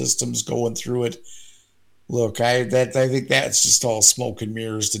filtration systems going through it. Look, I think that's just all smoke and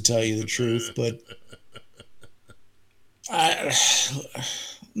mirrors, to tell you the truth. But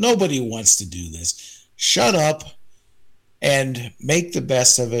nobody wants to do this. shut up and make the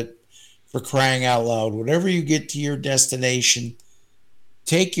best of it, for crying out loud. Whenever you get to your destination,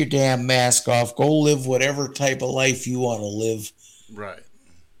 take your damn mask off. Go live whatever type of life you want to live. Right.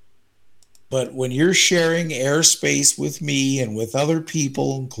 But when you're sharing airspace with me and with other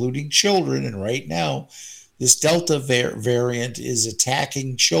people, including children, and right now, this Delta variant is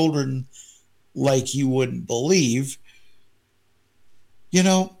attacking children like you wouldn't believe,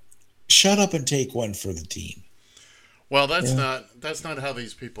 shut up and take one for the team. Well, that's not how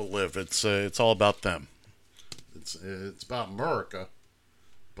these people live. It's all about them. It's about America,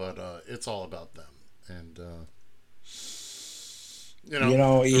 but it's all about them. And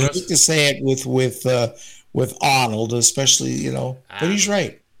you hate to say it with Arnold, especially, but he's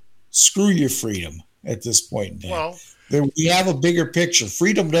right. Screw your freedom at this point in time. Well, we have a bigger picture.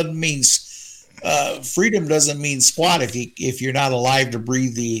 Freedom doesn't mean squat if you're not alive to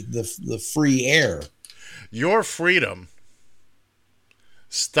breathe the free air. Your freedom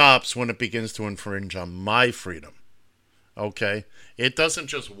stops when it begins to infringe on my freedom. Okay? It doesn't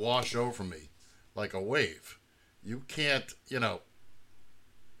just wash over me like a wave. You can't, I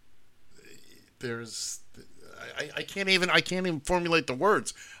can't even formulate the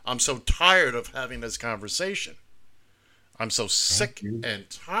words. I'm so tired of having this conversation. I'm so sick and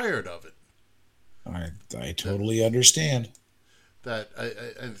tired of it. I totally understand. I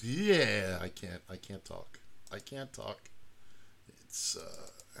can't talk. I can't talk. It's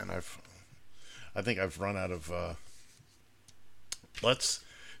and I think I've run out of.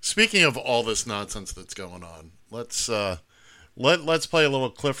 Speaking of all this nonsense that's going on, let's play a little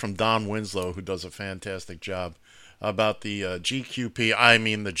clip from Don Winslow, who does a fantastic job about the the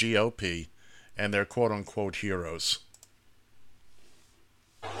GOP, and their quote unquote heroes.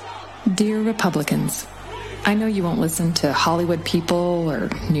 Dear Republicans, I know you won't listen to Hollywood people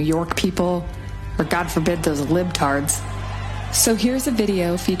or New York people, or God forbid those libtards. So here's a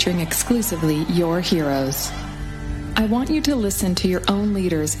video featuring exclusively your heroes. I want you to listen to your own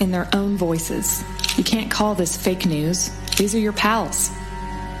leaders in their own voices. You can't call this fake news. These are your pals.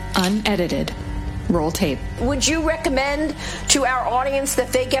 Unedited. Roll tape. Would you recommend to our audience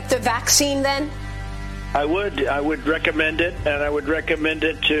that they get the vaccine then? I would recommend it, and I would recommend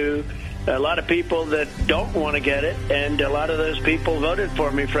it to a lot of people that don't want to get it, and a lot of those people voted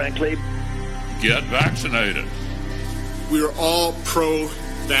for me, frankly. Get vaccinated. We are all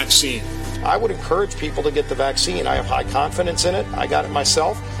pro-vaccine. I would encourage people to get the vaccine. I have high confidence in it. I got it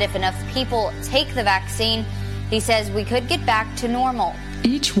myself. If enough people take the vaccine, he says we could get back to normal.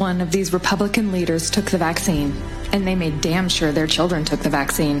 Each one of these Republican leaders took the vaccine, and they made damn sure their children took the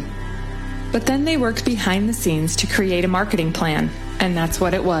vaccine. But then they worked behind the scenes to create a marketing plan, and that's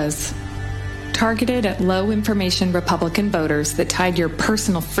what it was. Targeted at low-information Republican voters that tied your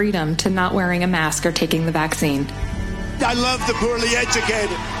personal freedom to not wearing a mask or taking the vaccine. I love the poorly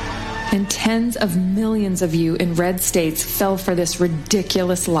educated. And tens of millions of you in red states fell for this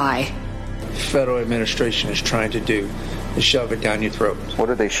ridiculous lie. The federal administration is trying to do is shove it down your throat. What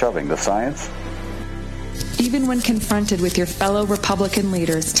are they shoving, the science? Even when confronted with your fellow Republican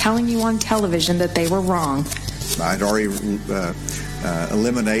leaders telling you on television that they were wrong. I'd already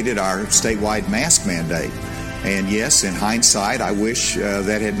eliminated our statewide mask mandate. And yes, in hindsight, I wish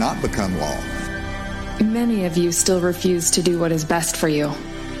that had not become law. Many of you still refuse to do what is best for you.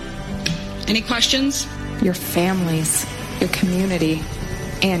 Any questions? Your families, your community,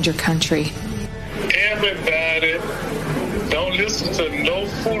 and your country. Everybody, don't listen to no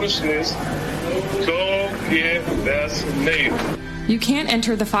foolishness. Go get vaccinated. You can't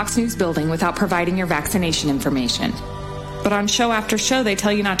enter the Fox News building without providing your vaccination information. But on show after show, they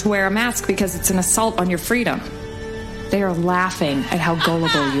tell you not to wear a mask because it's an assault on your freedom. They are laughing at how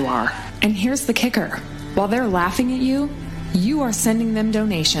gullible you are. And here's the kicker. While they're laughing at you, you are sending them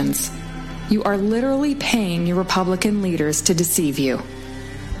donations. You are literally paying your Republican leaders to deceive you.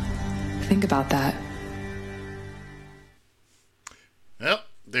 Think about that. Well,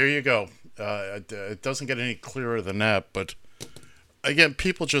 there you go. It doesn't get any clearer than that, but again,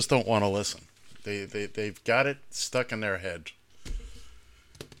 people just don't want to listen. They've got it stuck in their head.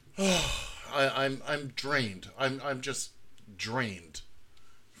 I'm drained. I'm just drained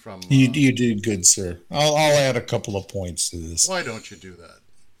from. You did good, sir. I'll add a couple of points to this. Why don't you do that?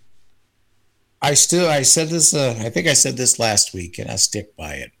 I said this. I think I said this last week, and I stick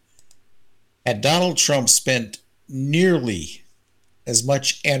by it. Had Donald Trump spent nearly as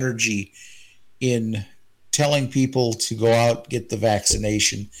much energy in telling people to go out, get the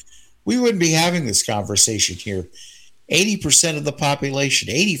vaccination, we wouldn't be having this conversation here. 80% of the population,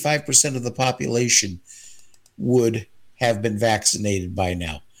 85% of the population would have been vaccinated by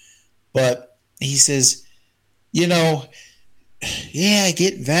now. But he says, yeah,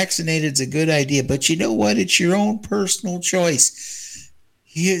 getting vaccinated is a good idea, but you know what? It's your own personal choice.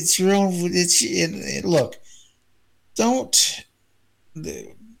 It's your own. Look, don't.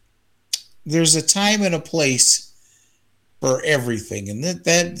 There's a time and a place for everything, and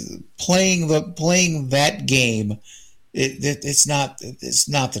that playing that game, it's not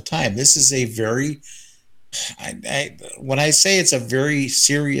the time. This is a very. When I say it's a very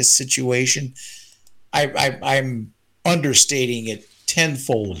serious situation, I'm understating it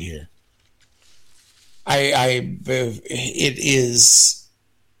tenfold here. It is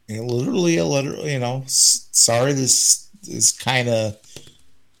literally a letter. Sorry, this is kind of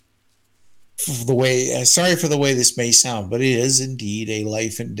the way. Sorry for the way this may sound, but it is indeed a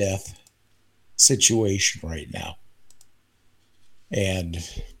life and death situation right now, and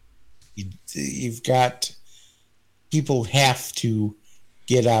you've got people have to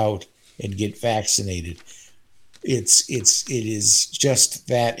get out and get vaccinated. It is just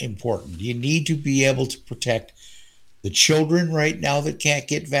that important. You need to be able to protect the children right now that can't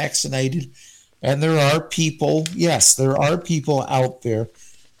get vaccinated. And there are people out there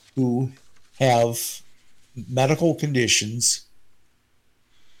who have medical conditions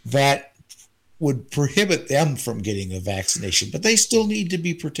that would prohibit them from getting a vaccination, but they still need to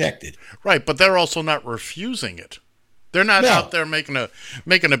be protected. Right, but they're also not refusing it. They're not out there making a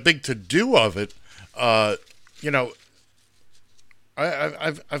big to-do of it. I've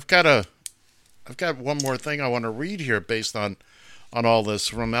got one more thing I want to read here based on all this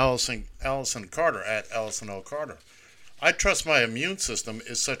from Allison Carter at Allison L. Carter. I trust my immune system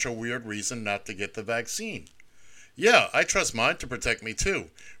is such a weird reason not to get the vaccine. Yeah, I trust mine to protect me too,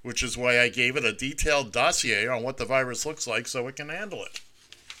 which is why I gave it a detailed dossier on what the virus looks like so it can handle it.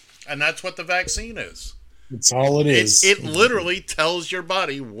 And that's what the vaccine is. That's all it is. It literally tells your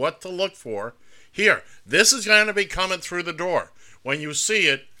body what to look for. Here, this is going to be coming through the door. When you see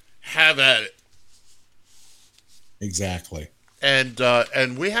it, have at it. Exactly. And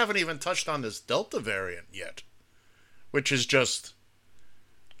we haven't even touched on this Delta variant yet, which is just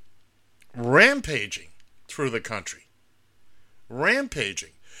rampaging through the country.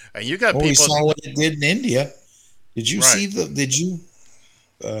 Rampaging. And you got people. We saw what it did in India. Did you see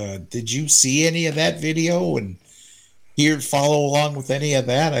did you see any of that video and follow along with any of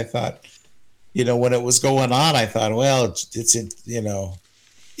that? I thought, when it was going on, I thought, well, it's in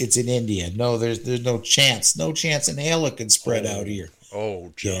India. No, there's no chance. No chance in hell it can spread out here.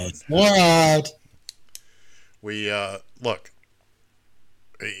 Oh, John. What? We, look,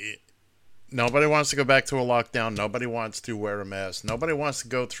 nobody wants to go back to a lockdown. Nobody wants to wear a mask. Nobody wants to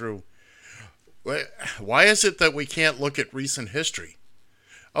go through. Why is it that we can't look at recent history?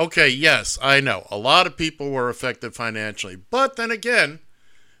 Okay, yes, I know. A lot of people were affected financially. But then again,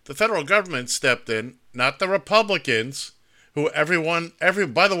 the federal government stepped in, not the Republicans, by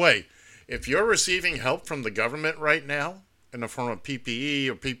the way, if you're receiving help from the government right now in the form of PPE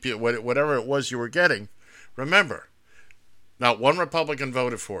or whatever it was you were getting, remember, not one Republican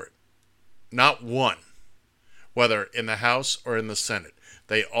voted for it. Not one. Whether in the House or in the Senate.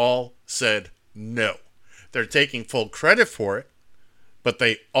 They all said no. They're taking full credit for it, but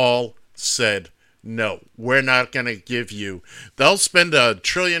they all said no. We're not going to give you. They'll spend $1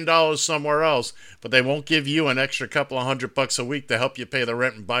 trillion somewhere else, but they won't give you an extra couple of $100 a week to help you pay the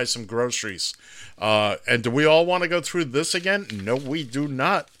rent and buy some groceries. And do we all want to go through this again? No, we do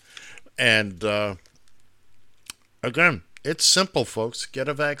not. And again, it's simple, folks. Get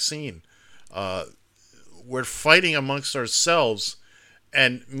a vaccine. We're fighting amongst ourselves.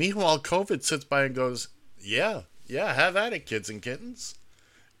 And meanwhile, COVID sits by and goes, yeah, have at it, kids and kittens.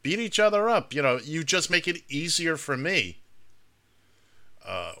 Beat each other up. You just make it easier for me.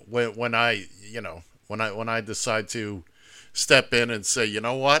 When I decide to step in and say, you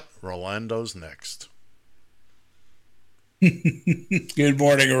know what, Rolando's next. Good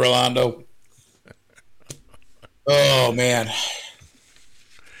morning, Rolando. Oh man.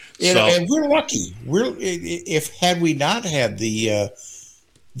 And we're lucky. Had we not had the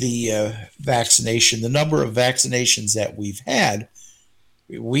vaccination, the number of vaccinations that we've had,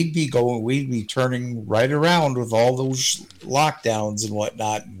 we'd be turning right around with all those lockdowns and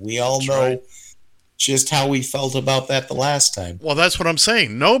whatnot. We all know just how we felt about that the last time. Well, that's what I'm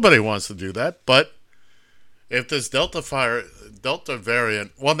saying. Nobody wants to do that, but if this Delta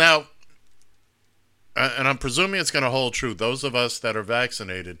variant, well now, and I'm presuming it's going to hold true, those of us that are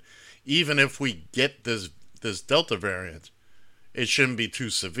vaccinated, even if we get this Delta variant, it shouldn't be too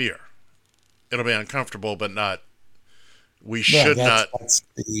severe. It'll be uncomfortable, but not. We should not.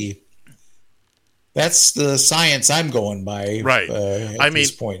 That's the science I'm going by. Right. At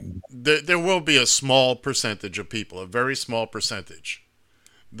this point. There will be a small percentage of people, a very small percentage,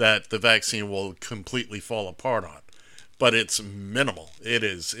 that the vaccine will completely fall apart on. But it's minimal. It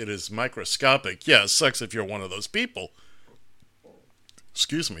is microscopic. Yeah, it sucks if you're one of those people.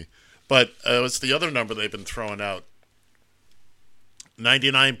 Excuse me. But it's the other number they've been throwing out.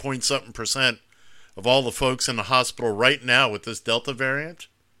 99-point-something% of all the folks in the hospital right now with this Delta variant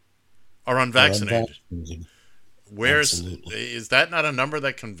are unvaccinated. Is that not a number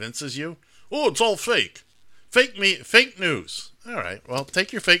that convinces you? Oh, it's all fake. Fake news. All right. Well,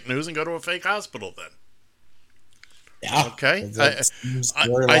 take your fake news and go to a fake hospital then. Yeah. Okay. That seems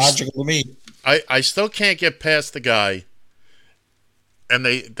very logical to me. I still can't get past the guy. And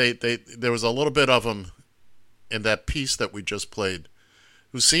there was a little bit of him in that piece that we just played,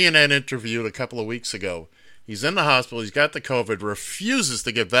 who CNN interviewed a couple of weeks ago. He's in the hospital. He's got the COVID, refuses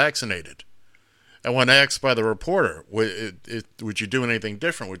to get vaccinated. And when asked by the reporter, would you do anything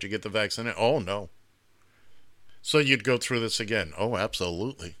different? Would you get the vaccine? Oh, no. So you'd go through this again. Oh,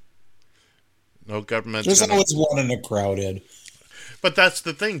 absolutely. No government. There's always one in a crowd, Ed. But that's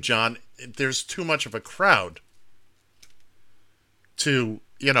the thing, John. There's too much of a crowd to,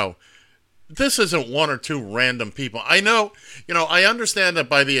 this isn't one or two random people. I know, I understand that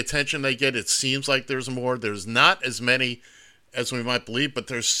by the attention they get, it seems like there's more. There's not as many as we might believe, but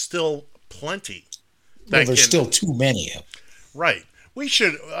there's still plenty. There's still too many. Right. We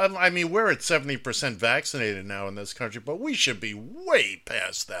should, we're at 70% vaccinated now in this country, but we should be way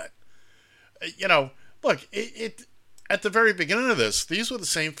past that. Look, at the very beginning of this, these were the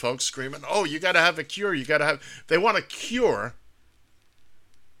same folks screaming, oh, you got to have a cure. They want a cure.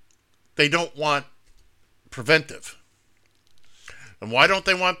 They don't want preventive. And why don't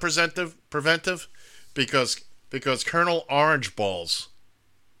they want preventive? Because Colonel Orange Balls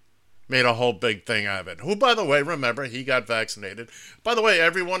made a whole big thing out of it. Who, by the way, remember, he got vaccinated. By the way,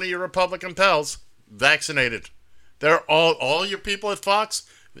 every one of your Republican pals vaccinated. They're all your people at Fox.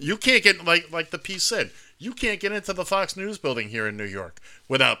 You can't get, like the piece said, you can't get into the Fox News building here in New York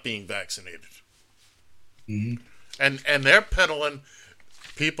without being vaccinated. Mm-hmm. And they're peddling.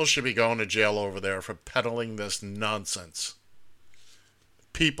 People should be going to jail over there for peddling this nonsense.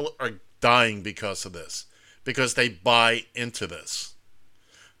 People are dying because of this, because they buy into this.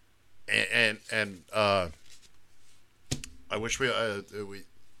 And I wish I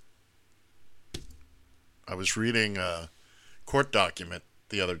was reading a court document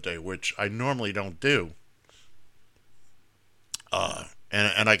the other day, which I normally don't do.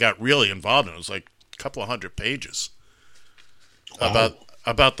 And I got really involved in it. It was like a couple of 100 pages. Wow.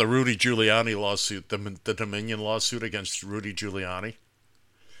 About the Rudy Giuliani lawsuit, the Dominion lawsuit against Rudy Giuliani.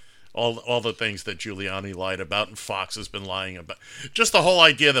 All the things that Giuliani lied about and Fox has been lying about. Just the whole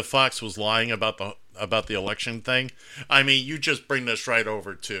idea that Fox was lying about the election thing. I mean, you just bring this right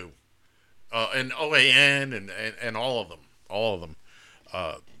over to and OAN and all of them.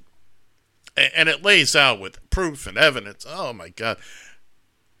 And it lays out with proof and evidence. Oh my God.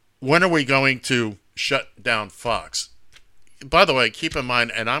 When are we going to shut down Fox? By the way, keep in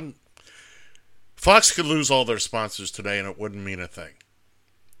mind, Fox could lose all their sponsors today and it wouldn't mean a thing.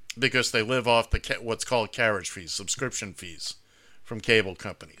 Because they live off what's called carriage fees, subscription fees from cable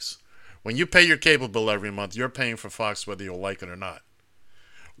companies. When you pay your cable bill every month, you're paying for Fox whether you like it or not.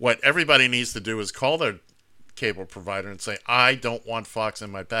 What everybody needs to do is call their cable provider and say, I don't want Fox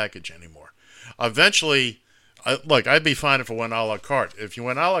in my package anymore. Eventually, I'd be fine if it went a la carte. If you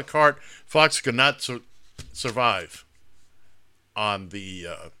went a la carte, Fox could not survive on the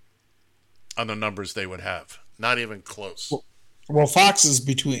numbers they would have. Not even close. Well, Fox is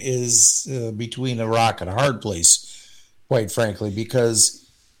between a rock and a hard place, quite frankly, because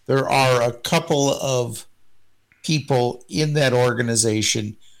there are a couple of people in that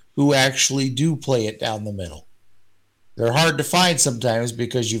organization who actually do play it down the middle. They're hard to find sometimes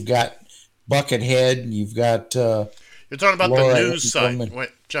because you've got Buckethead and you've got. You're talking about Laura, the news side, Wait,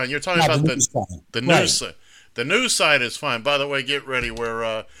 John. You're talking about the news side. The news side is fine. By the way, get ready.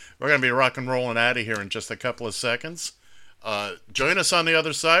 We're going to be rock and rolling out of here in just a couple of seconds. Join us on the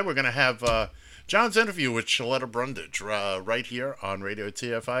other side. We're going to have John's interview with Shaletta Brundage right here on Radio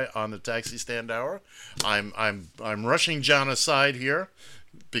TFI on the Taxi Stand Hour. I'm rushing John aside here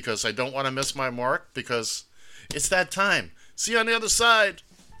because I don't want to miss my mark because it's that time. See you on the other side.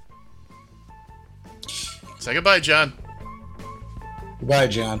 Say goodbye, John. Goodbye,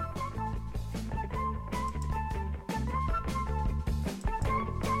 John.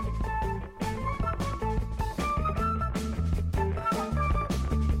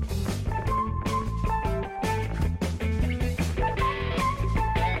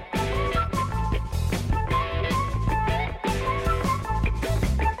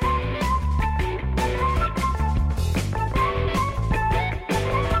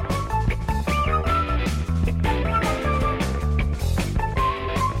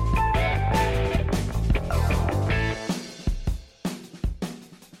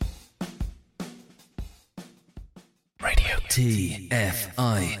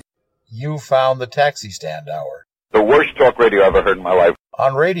 TFI. You found the Taxi Stand Hour. The worst talk radio I've ever heard in my life.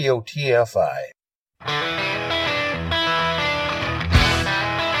 On Radio TFI.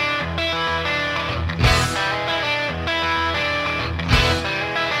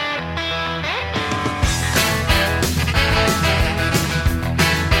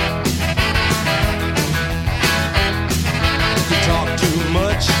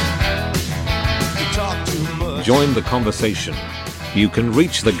 Join the conversation. You can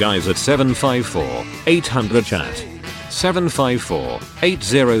reach the guys at 754-800-CHAT,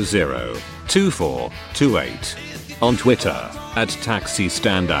 754-800-2428, on Twitter at Taxi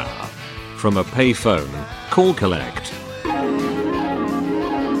Stand Hour. From a payphone, call collect.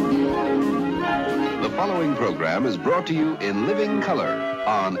 The following program is brought to you in living color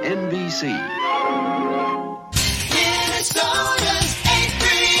on NBC. Minnesota's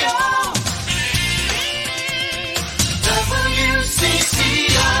 830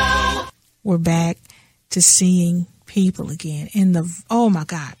 WCCO. We're back to seeing people again in the, oh my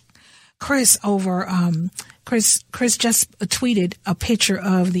God. Chris just tweeted a picture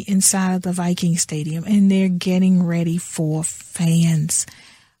of the inside of the Viking Stadium, and they're getting ready for fans.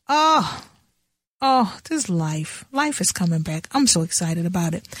 Oh, this life is coming back. I'm so excited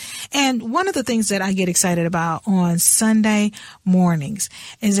about it. And one of the things that I get excited about on Sunday mornings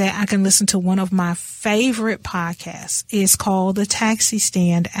is that I can listen to one of my favorite podcasts. It's called The Taxi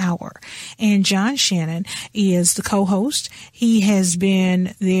Stand Hour. And John Shannon is the co-host. He has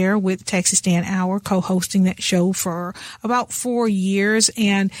been there with Taxi Stand Hour, co-hosting that show for about 4 years.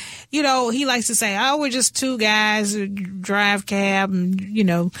 And, you know, he likes to say, oh, we're just two guys who drive cab and, you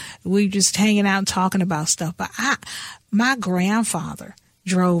know, we just hanging out and talking about stuff. But my grandfather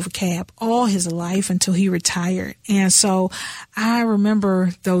drove a cab all his life until he retired. And so I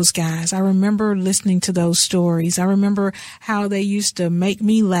remember those guys. I remember listening to those stories. I remember how they used to make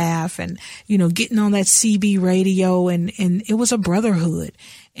me laugh and, you know, getting on that CB radio, and it was a brotherhood.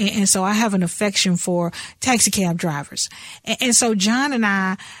 And so I have an affection for taxi cab drivers. And so John and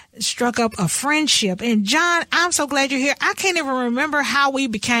I struck up a friendship. And John, I'm so glad you're here. I can't even remember how we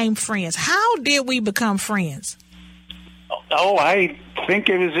became friends. How did we become friends? Oh, I think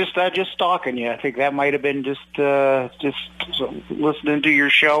it was just stalking you. I think that might have been just listening to your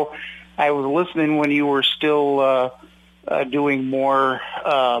show. I was listening when you were still doing more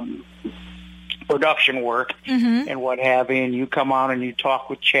production work and what have you, and you come on and you talk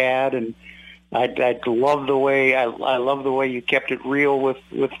with Chad, and I love the way I love the way you kept it real with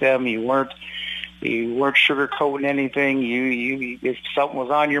them. You weren't sugarcoating anything. You if something was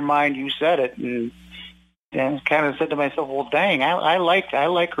on your mind, you said it, and kind of said to myself, well, dang, I like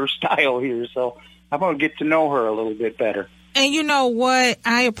her style here, so I'm going to get to know her a little bit better. And you know what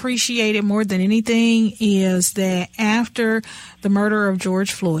I appreciated more than anything is that after the murder of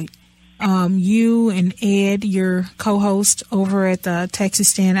George Floyd, you and Ed, your co-host over at the Taxi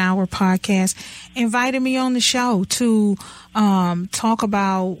Stand Hour podcast, invited me on the show to talk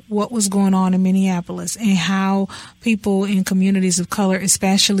about what was going on in Minneapolis and how people in communities of color,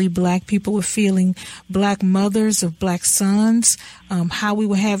 especially black people, were feeling, black mothers of black sons, how we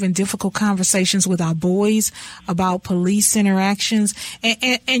were having difficult conversations with our boys about police interactions.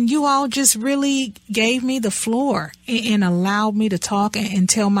 And you all just really gave me the floor and allowed me to talk and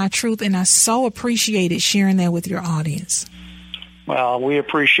tell my truth. And I so appreciated sharing that with your audience. Well, we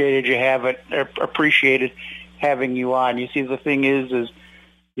appreciated having you on. You see, the thing is,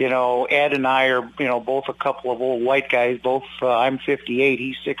 you know, Ed and I are, you know, both a couple of old white guys. Both, I'm 58,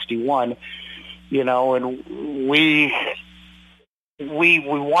 he's 61. You know, and we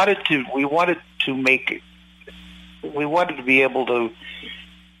wanted to be able to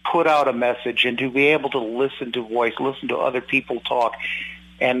put out a message and to be able to listen to other people talk,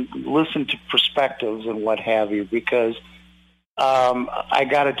 and listen to perspectives and what have you. Because I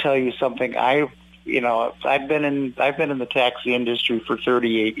got to tell you something. I've been in the taxi industry for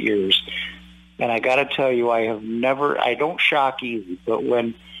 38 years, and I got to tell you, I don't shock easy. But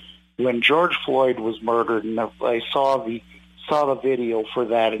when George Floyd was murdered, and I saw the video for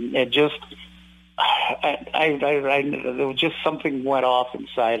that, and it just, there was just something went off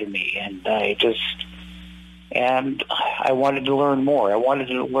inside of me, and I wanted to learn more. I wanted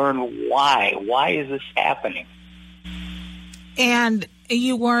to learn why. Why is this happening? And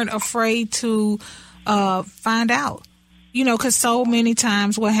you weren't afraid to find out, you know, because so many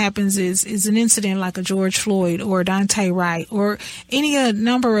times what happens is an incident like a George Floyd or Daunte Wright or any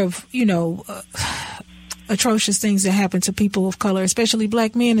number of, you know, atrocious things that happen to people of color, especially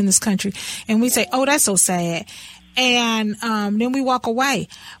black men in this country. And we say, oh, that's so sad. And then we walk away.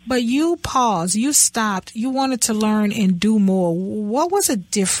 But you paused, you stopped, you wanted to learn and do more. What was the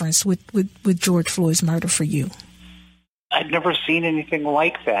difference with George Floyd's murder for you? I'd never seen anything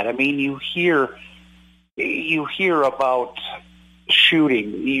like that. I mean, you hear about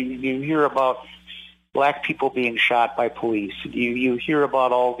shooting. You hear about black people being shot by police. You hear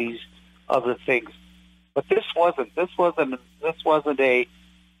about all these other things. But this wasn't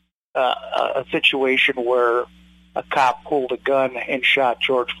a situation where a cop pulled a gun and shot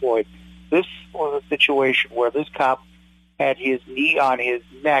George Floyd. This was a situation where this cop had his knee on his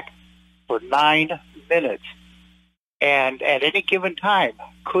neck for 9 minutes, and at any given time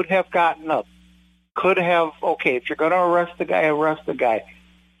could have gotten up, could have, okay, if you're going to arrest the guy.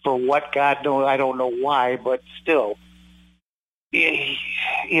 For what, God knows, I don't know why, but still, I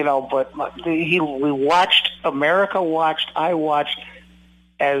watched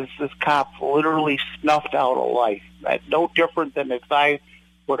as this cop literally snuffed out a life. No different than if I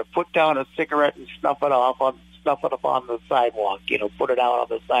were to put down a cigarette and snuff it up on the sidewalk, put it out on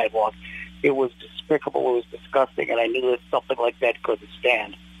the sidewalk. It was despicable, it was disgusting, and I knew that something like that couldn't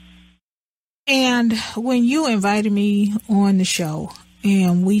stand. And when you invited me on the show,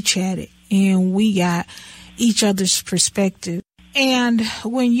 and we chatted, and we got each other's perspective, and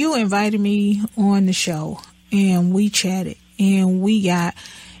when you invited me on the show, and we chatted, and we got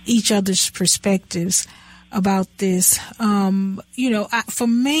each other's perspectives about this, for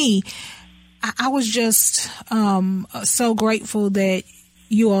me, I was just so grateful that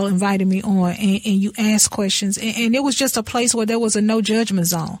you all invited me on and you asked questions. And it was just a place where there was a no judgment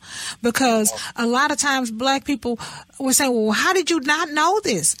zone, because a lot of times black people were saying, well, how did you not know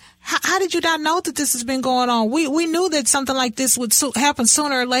this? How did you not know that this has been going on? We knew that something like this would happen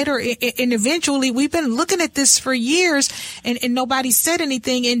sooner or later, and eventually we've been looking at this for years, and nobody said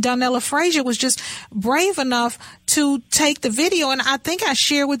anything. And Donnella Frazier was just brave enough to take the video. And I think I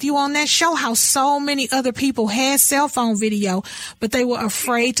shared with you on that show how so many other people had cell phone video, but they were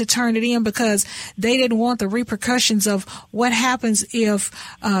afraid to turn it in because they didn't want the repercussions of what happens if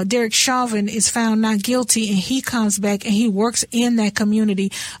Derek Chauvin is found not guilty and he comes back and he works in that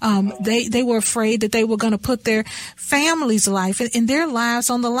community. They were afraid that they were going to put their family's life and their lives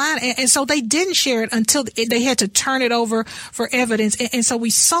on the line. And so they didn't share it until they had to turn it over for evidence. And so we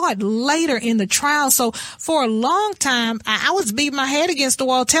saw it later in the trial. So for a long time, I was beating my head against the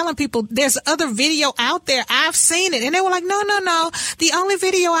wall telling people there's other video out there. I've seen it. And they were like, no. The only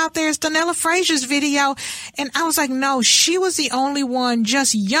video out there is Donnella Frazier's video. And I was like, no, she was the only one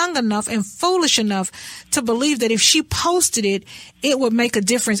just young enough and foolish enough to believe that if she posted it, it would make a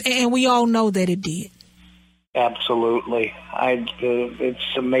difference. And we all know that it did. Absolutely.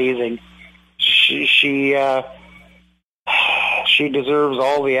 It's amazing. She deserves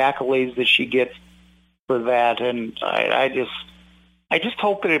all the accolades that she gets for that. And I just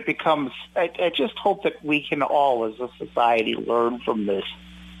hope that it becomes, I just hope that we can all as a society learn from this.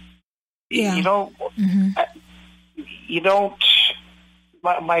 Yeah. You don't,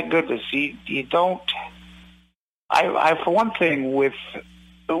 my goodness, you don't, I for one thing, with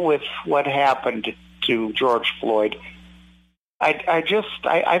what happened to George Floyd,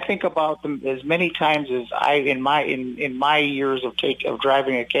 I think about them as many times as in my years of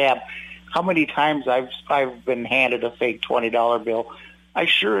driving a cab, how many times I've been handed a fake $20 bill. I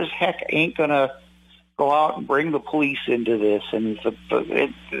sure as heck ain't gonna go out and bring the police into this, and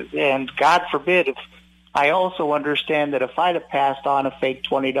God forbid, if I also understand that if I'd have passed on a fake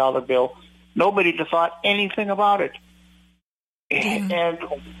 $20 bill, nobody'd have thought anything about it. And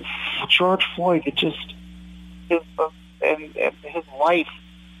George Floyd, his life,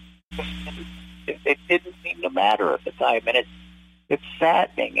 it didn't seem to matter at the time, and it's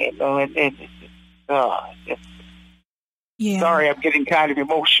saddening, Yeah. Sorry, I'm getting kind of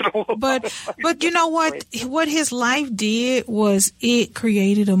emotional. But you know what? What his life did was it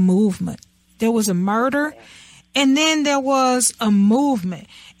created a movement. There was a murder, and then there was a movement.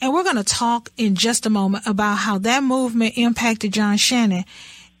 And we're going to talk in just a moment about how that movement impacted John Shannon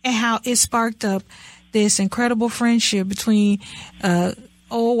and how it sparked up this incredible friendship between an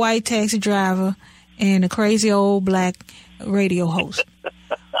old white taxi driver and a crazy old black radio host.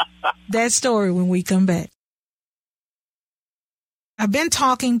 That story when we come back. I've been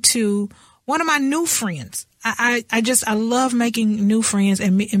talking to one of my new friends. I love making new friends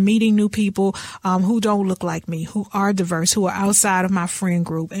and meeting new people who don't look like me, who are diverse, who are outside of my friend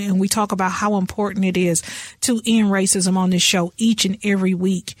group. And we talk about how important it is to end racism on this show each and every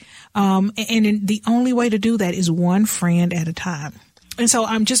week. And the only way to do that is one friend at a time. And so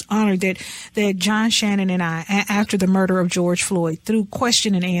I'm just honored that John Shannon and I, after the murder of George Floyd, through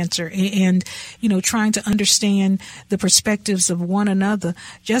question and answer and trying to understand the perspectives of one another,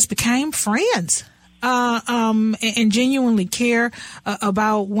 just became friends. And genuinely care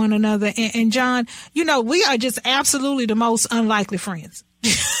about one another. And John, we are just absolutely the most unlikely friends.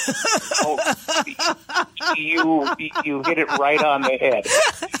 You hit it right on the head.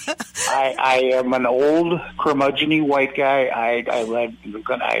 I am an old curmudgeon-y white guy. I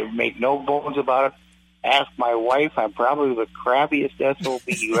make no bones about it. Ask my wife. I'm probably the crabbiest SOB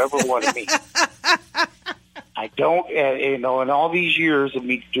you ever want to meet. I don't, in all these years of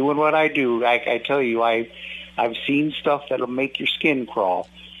me doing what I do, I tell you, I've seen stuff that'll make your skin crawl.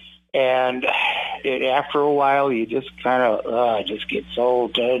 And after a while, you just kind of just get so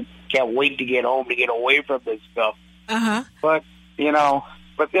dead. Can't wait to get home to get away from this stuff. But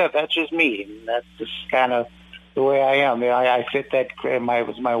that's just me. And that's just kind of the way I am. I fit that.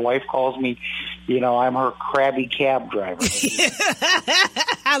 My wife calls me, I'm her crabby cab driver.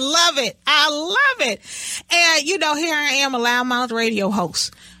 I love it. And, here I am, a loudmouth radio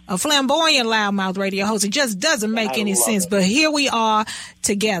host, a flamboyant loudmouth radio host. It just doesn't make any sense. But here we are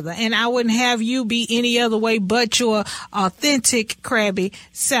together. And I wouldn't have you be any other way but your authentic crabby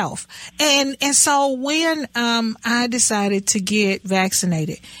self. And so when I decided to get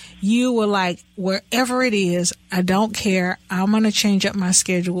vaccinated, you were like, wherever it is, I don't care. I'm going to change up my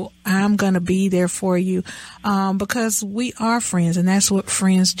schedule. I'm going to be there for you because we are friends, and that's what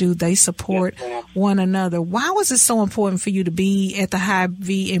friends do. They support one another. Why was it so important for you to be at the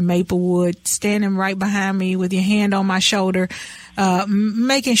Hy-Vee in Maplewood, standing right behind me with your hand on my shoulder,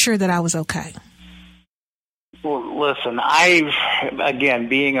 making sure that I was okay? Well, listen,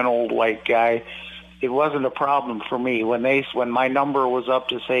 being an old white guy, it wasn't a problem for me. When my number was up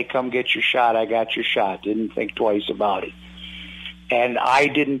to say, come get your shot, I got your shot. Didn't think twice about it. And I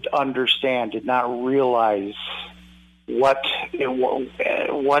did not realize what it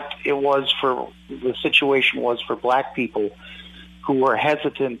was for, the situation was for black people who were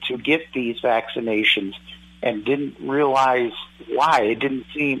hesitant to get these vaccinations and didn't realize why. It didn't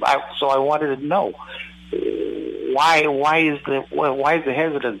seem, so I wanted to know. Why is the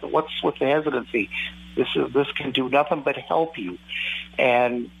hesitance? What's with the hesitancy? This can do nothing but help you,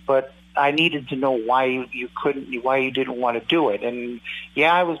 but I needed to know why you didn't want to do it. And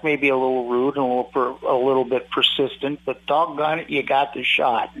I was maybe a little rude and a little bit persistent, but doggone it, you got the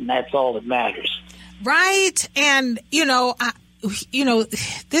shot, and that's all that matters. Right, and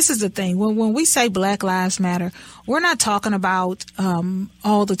this is the thing. When we say Black Lives Matter, we're not talking about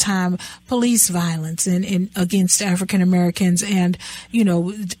all the time police violence and against African Americans, and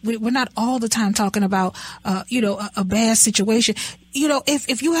we're not all the time talking about a bad situation.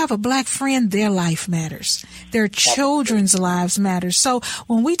 If you have a black friend, their life matters. Their children's lives matter. So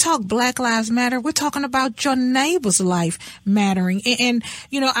when we talk Black Lives Matter, we're talking about your neighbor's life mattering. And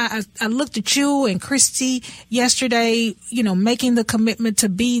I looked at you and Christy yesterday, making the commitment to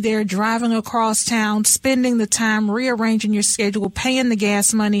be there, driving across town, spending the time, rearranging your schedule, paying the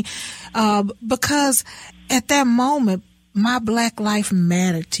gas money, because at that moment, my black life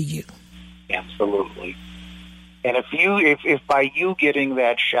mattered to you. Absolutely. And if by you getting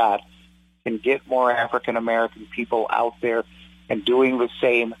that shot can get more African American people out there and doing the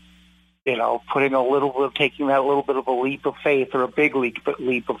same, taking that little bit of a leap of faith or a big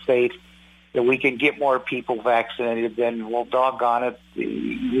leap of faith, that we can get more people vaccinated, then, well, doggone it,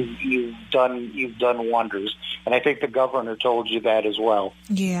 you've done wonders. And I think the governor told you that as well.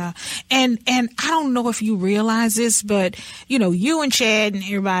 Yeah. And I don't know if you realize this, but, you and Chad and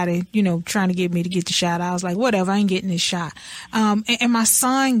everybody, trying to get me to get the shot. I was like, whatever, I ain't getting this shot. And my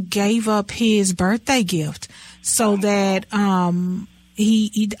son gave up his birthday gift so that,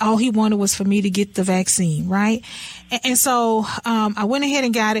 he all he wanted was for me to get the vaccine, right? And so I went ahead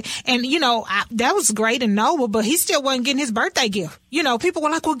and got it. And, that was great and noble, but he still wasn't getting his birthday gift. People were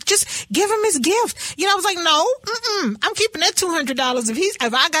like, well, just give him his gift. I was like, no, I'm keeping that $200.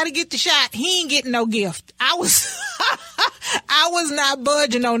 If I got to get the shot, he ain't getting no gift. I was not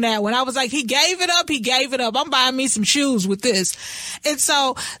budging on that one. I was like, he gave it up. I'm buying me some shoes with this. And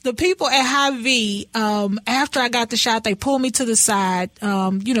so the people at Hy-Vee, after I got the shot, they pulled me to the side.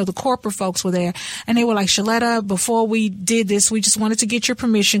 The corporate folks were there, and they were like, Shaletta, before we did this, we just wanted to get your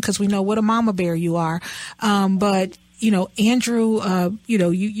permission because we know what a mama bear you are. But Andrew,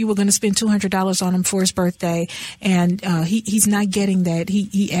 you were going to spend $200 on him for his birthday, and he's not getting that.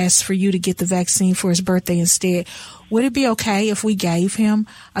 He asked for you to get the vaccine for his birthday instead. Would it be okay if we gave him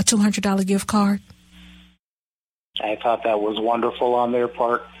a $200 gift card? I thought that was wonderful on their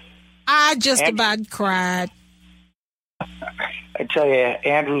part. I just about cried. I tell you,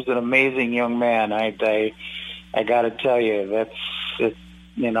 Andrew's an amazing young man. I got to tell you, that's it.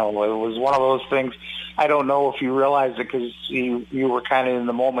 You know, it was one of those things. I don't know if you realized it because you were kind of in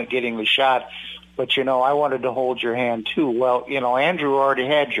the moment getting the shot, but you know, I wanted to hold your hand too. Well, you know, Andrew already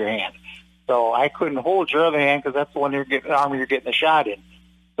had your hand, so I couldn't hold your other hand because that's the one you're getting the shot in.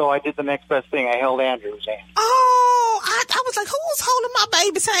 So I did the next best thing. I held Andrew's hand. Oh, I was like, who's holding my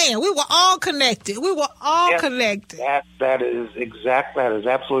baby's hand? We were all connected. Connected. That is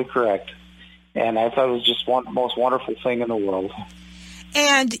absolutely correct. And I thought it was just the most wonderful thing in the world.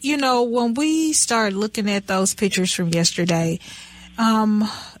 And, you know, when we started looking at those pictures from yesterday,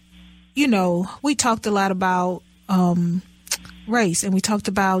 you know, we talked a lot about race, and we talked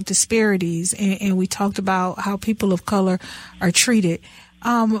about disparities, and we talked about how people of color are treated.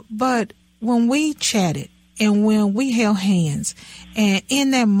 But when we chatted and when we held hands, and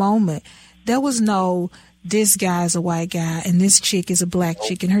in that moment, there was no, this guy's a white guy and this chick is a black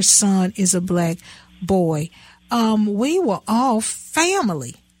chick and her son is a black boy. We were all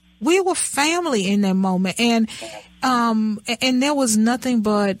family. We were family in that moment. And there was nothing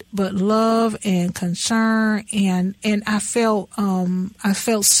but love and concern. And I felt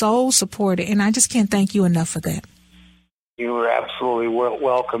so supported, and I just can't thank you enough for that. You were absolutely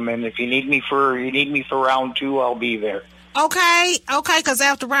welcome, and if you need me for round 2, I'll be there. Okay, because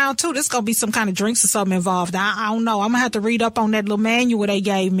after round 2, there's going to be some kind of drinks or something involved. I don't know. I'm going to have to read up on that little manual they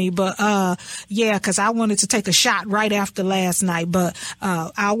gave me. But, yeah, because I wanted to take a shot right after last night. But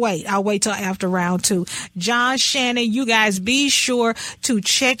I'll wait till after round 2. John Shannon, you guys be sure to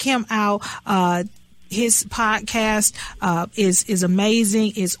check him out. His podcast is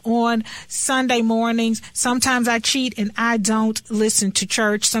amazing. It's on Sunday mornings. Sometimes I cheat and I don't listen to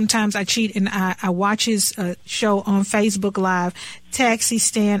church. Sometimes I cheat and I watch his show on Facebook Live, Taxi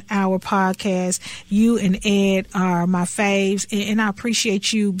Stand Hour Podcast. You and Ed are my faves, and I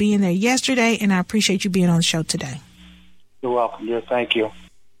appreciate you being there yesterday, and I appreciate you being on the show today. You're welcome, dear. Thank you.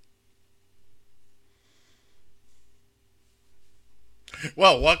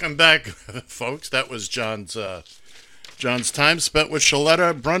 Well, welcome back, folks. That was John's time spent with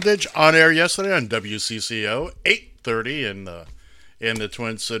Shaletta Brundage on air yesterday on WCCO 830 in the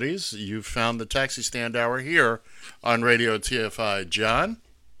Twin Cities. You found the Taxi Stand Hour here on Radio TFI.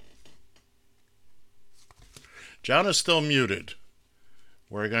 John is still muted.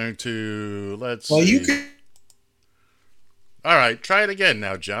 We're going to see. All right, try it again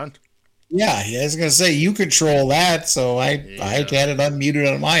now, John. Yeah, I was going to say, you control that, so I had it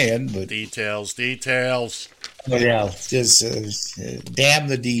unmuted on my end. But Details. But yeah, just damn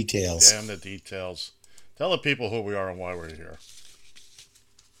the details. Damn the details. Tell the people who we are and why we're here.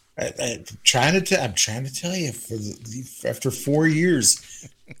 I'm trying to tell you, after 4 years,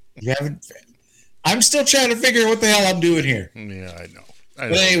 you haven't. I'm still trying to figure out what the hell I'm doing here. Yeah, I know.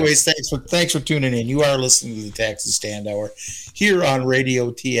 But anyways, thanks for tuning in. You are listening to the Taxi Stand Hour here on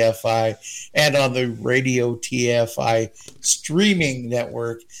Radio TFI and on the Radio TFI streaming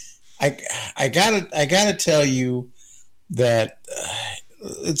network. I gotta tell you that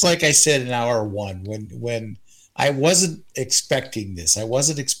it's like I said in hour 1 when I wasn't expecting this. I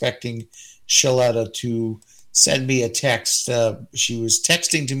wasn't expecting Shaletta to send me a text. She was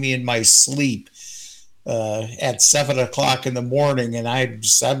texting to me in my sleep at 7:00 in the morning, and I'm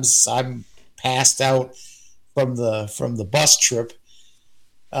passed out from the bus trip,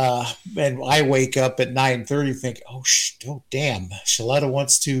 and I wake up at 9:30, think, oh damn, Shaletta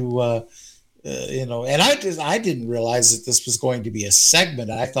wants to, and I didn't realize that this was going to be a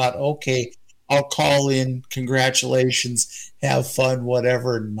segment. I thought, okay, I'll call in, congratulations, have fun,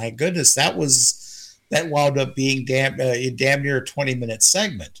 whatever. And my goodness, that wound up being damn near a 20-minute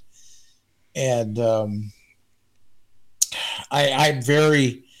segment. And I'm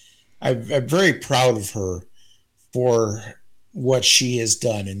very proud of her for what she has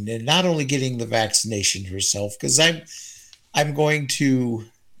done, and not only getting the vaccination herself, because I'm going to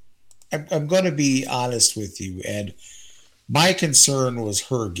be honest with you, Ed. My concern was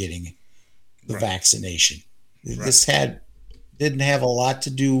her getting the vaccination. Right. This didn't have a lot to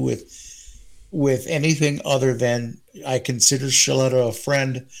do with anything other than I consider Shaletta a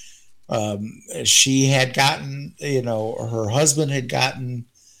friend. She had gotten, her husband had gotten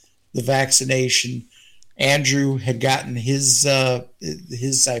the vaccination. Andrew had gotten his, I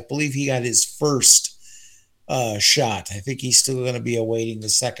believe he got his first shot. I think he's still going to be awaiting the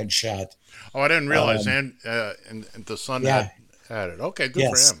second shot. Oh, I didn't realize. And the son had it. Okay, good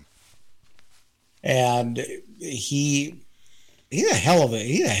for him. And he's a hell of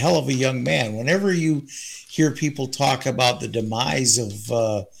a young man. Whenever you hear people talk about the demise of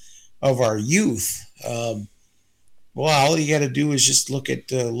our youth, Well, all you got to do is just look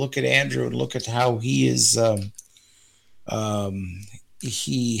at Andrew and look at how he is.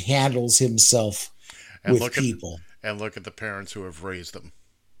 He handles himself with people. And look at the parents who have raised them.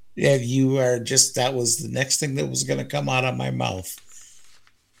 Yeah, you are just. That was the next thing that was going to come out of my mouth.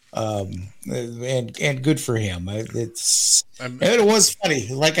 And good for him. And it was funny.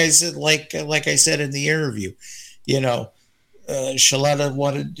 Like I said in the interview, Shaletta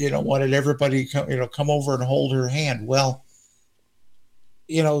wanted everybody to come over and hold her hand. Well,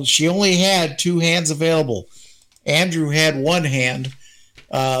 she only had two hands available. Andrew had one hand.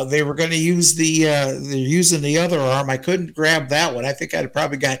 They were going to use they're using the other arm. I couldn't grab that one. I think I'd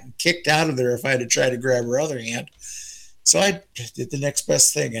probably gotten kicked out of there if I had tried to grab her other hand. So I did the next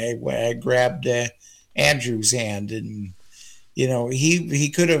best thing. I grabbed Andrew's hand, and he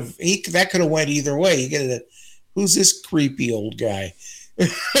could have went either way. You get who's this creepy old guy? But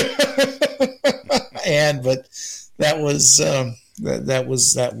that was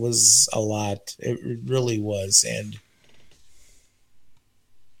a lot. It really was. And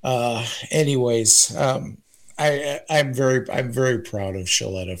anyways, I'm very proud of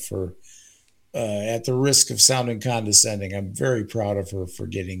Shaletta for. At the risk of sounding condescending, I'm very proud of her for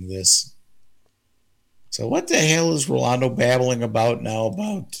getting this. So what the hell is Rolando babbling about now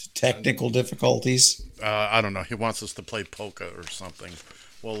about technical difficulties? I don't know. He wants us to play polka or something.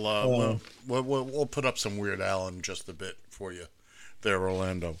 We'll put up some Weird Al in just a bit for you there,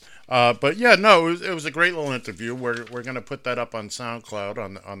 Rolando. But yeah, no, it was a great little interview. We're going to put that up on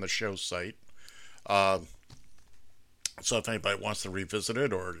SoundCloud on the show site. So if anybody wants to revisit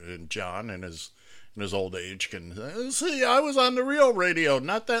it, or John in his old age can see, I was on the real radio,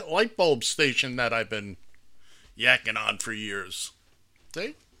 not that light bulb station that I've been yakking on for years.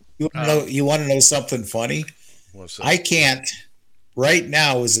 See? You want to know something funny? What's that? I can't right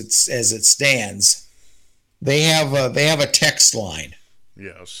now as it stands. They have a text line.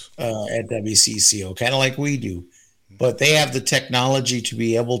 Yes. At WCCO, kind of like we do, but they have the technology to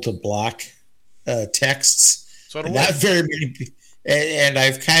be able to block texts. So not very many, and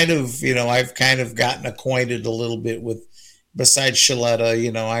I've kind of gotten acquainted a little bit with. Besides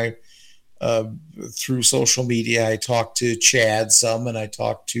Shaletta, I through social media, I talked to Chad some, and I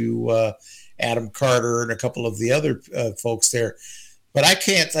talked to Adam Carter and a couple of the other folks there. But I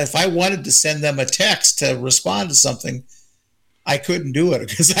can't. If I wanted to send them a text to respond to something, I couldn't do it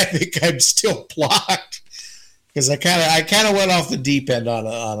because I think I'm still blocked. Because I kind of went off the deep end on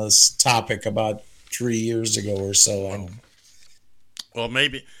a topic about 3 years ago or so. Well,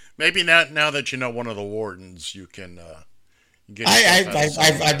 maybe now that you know one of the wardens, you can get.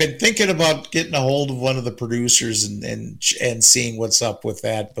 I've been thinking about getting a hold of one of the producers and seeing what's up with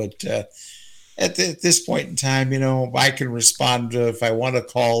that, but at this point in time, I can respond if I want to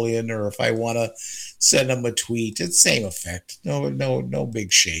call in or if I want to send them a tweet. It's same effect. No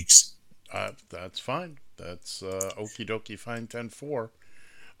big shakes. That's fine. That's okie dokie fine 10-4.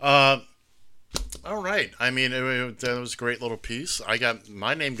 All right. I mean, it was a great little piece.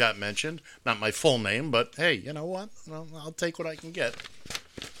 My name got mentioned, not my full name, but hey, you know what? Well, I'll take what I can get.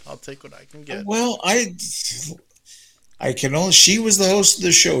 Well, she was the host of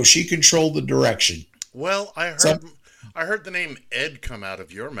the show. She controlled the direction. Well, I heard the name Ed come out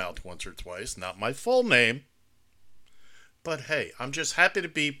of your mouth once or twice. Not my full name. But hey, I'm just happy to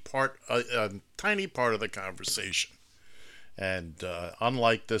be a tiny part of the conversation. And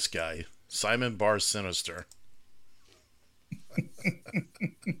unlike this guy, Simon Bar Sinister.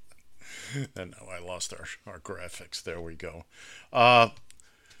 And now I lost our graphics. There we go.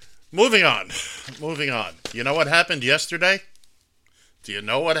 Moving on. You know what happened yesterday? Do you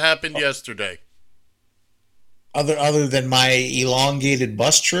know what happened yesterday? Other than my elongated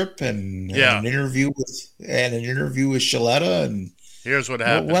bus trip and an interview with Shaletta, and here's what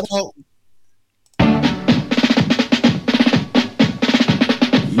happened. What else?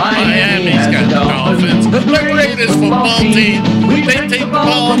 Miami's got the Dolphins, the greatest football team. They take the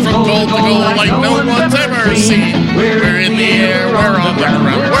ball from goal to goal like no one's ever seen. We're in the air, we're on the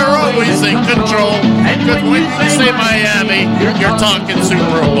ground, we're always in control. Because when you say Miami, you're talking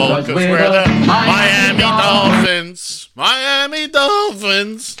Super Bowl, because we're the Miami Dolphins. Miami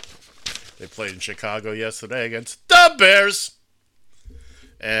Dolphins. They played in Chicago yesterday against the Bears.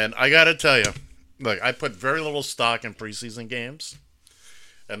 And I got to tell you, look, I put very little stock in preseason games.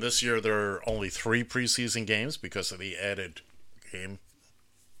 And this year there are only 3 preseason games because of the added game.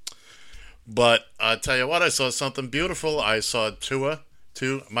 But I'll tell you what, I saw something beautiful. I saw Tua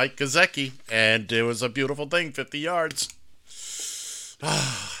to Mike Gesicki, and it was a beautiful thing, 50 yards.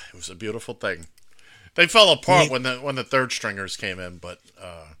 It was a beautiful thing. They fell apart when the third stringers came in, but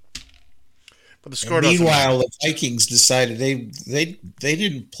But the score And doesn't meanwhile, matter. the Vikings decided they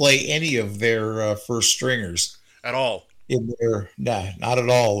didn't play any of their first stringers At all. in their not at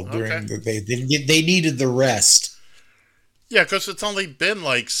all during they needed the rest. Yeah, because it's only been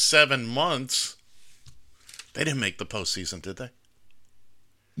like 7 months. They didn't make the postseason, did they?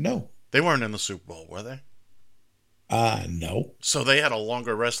 No. They weren't in the Super Bowl, were they? No. So they had a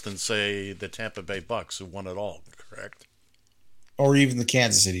longer rest than, say, the Tampa Bay Bucks, who won it all, correct? Or even the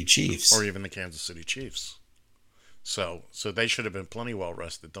Kansas City Chiefs. Or even the Kansas City Chiefs. So they should have been plenty well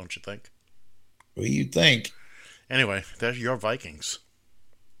rested, don't you think? Well, you'd think. Anyway, they're your Vikings.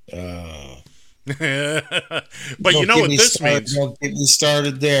 But Don't you know get what me this started- means. Don't get me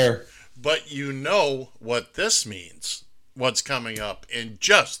started there. But you know what this means. What's coming up in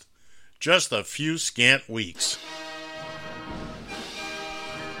just a few scant weeks.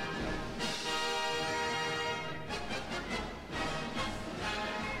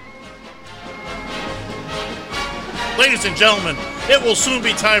 Ladies and gentlemen, it will soon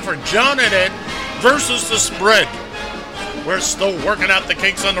be time for John and Ed versus the spread. We're still working out the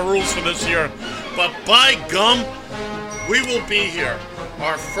kinks on the rules for this year, but by gum, we will be here.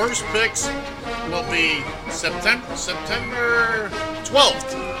 Our first picks will be September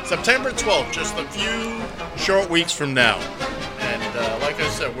 12th. September 12th, just a few short weeks from now. And like I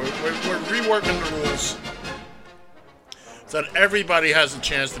said, we're reworking the rules so that everybody has a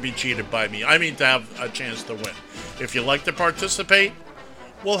chance to be cheated by me. I mean, to have a chance to win. If you like to participate,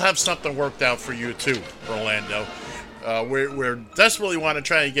 we'll have something worked out for you too, Rolando. We're desperately want to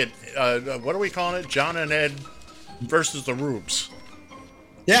try and get, what are we calling it? John and Ed versus the Rubes.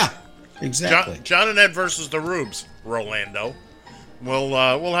 Yeah, exactly. John and Ed versus the Rubes, Rolando.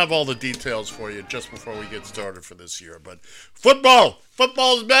 We'll have all the details for you just before we get started for this year. But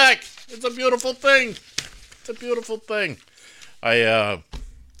football's back. It's a beautiful thing. It's a beautiful thing. I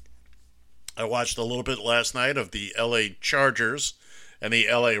watched a little bit last night of the LA Chargers and the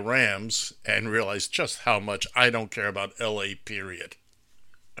LA Rams and realized just how much I don't care about LA, period.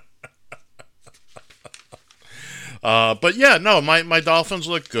 But yeah, no, my Dolphins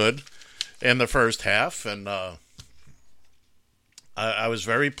look good in the first half, and I was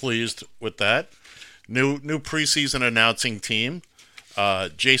very pleased with that. New preseason announcing team,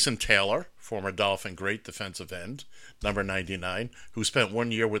 Jason Taylor, former Dolphin great defensive end, number 99, who spent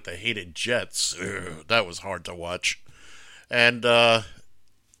 1 year with the hated Jets. Ugh, that was hard to watch. And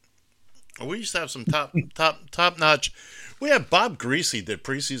we used to have some top notch. We had Bob Greasy did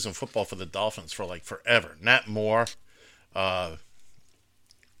preseason football for the Dolphins for like forever. Nat Moore. Well,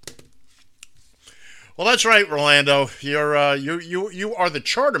 that's right, Rolando. You're you are the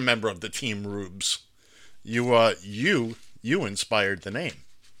charter member of the Team Rubes. You inspired the name,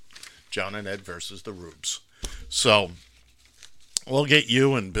 John and Ed versus the Rubes. So we'll get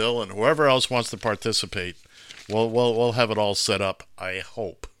you and Bill and whoever else wants to participate. We'll have it all set up, I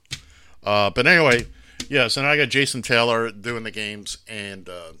hope. But anyway, yes, and I got Jason Taylor doing the games and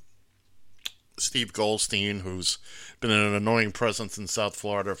Steve Goldstein, who's been an annoying presence in South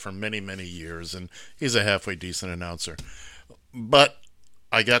Florida for many, many years, and he's a halfway decent announcer. But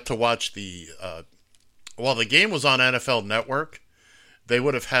I got to watch while the game was on NFL Network, they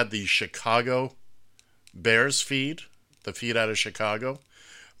would have had the Chicago Bears feed, the feed out of Chicago.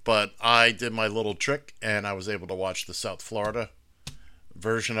 But I did my little trick, and I was able to watch the South Florida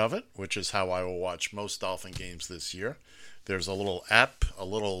version of it, which is how I will watch most Dolphin games this year. There's a little app, a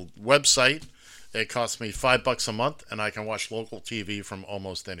little website. It costs me $5 a month, and I can watch local TV from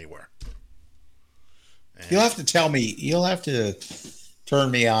almost anywhere. And You'll have to tell me. You'll have to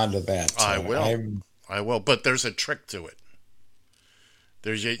turn me on to that. I will. I will. But there's a trick to it.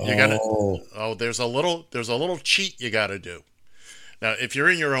 There's there's a little cheat you got to do. Now, if you're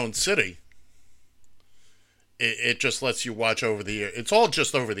in your own city, it just lets you watch over the air. It's all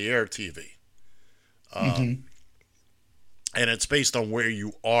just over the air TV. And it's based on where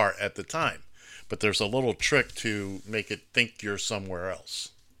you are at the time. But there's a little trick to make it think you're somewhere else.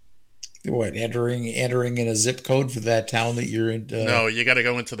 What, entering in a zip code for that town that you're in? No, you got to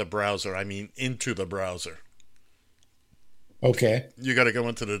go into the browser. I mean, into the browser. Okay. You got to go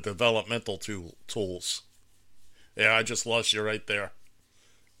into the developmental tools. Yeah, I just lost you right there.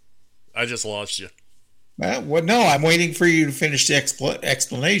 I just lost you. Well, no, I'm waiting for you to finish the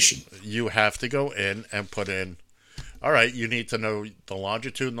explanation. You have to go in and put in, all right, you need to know the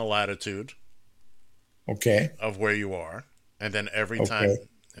longitude and the latitude. Okay. Of where you are. And then every time.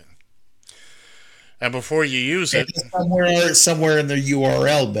 Yeah. And before you use it. Somewhere in the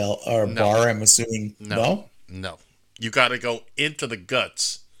URL bar, I'm assuming. No? No. You got to go into the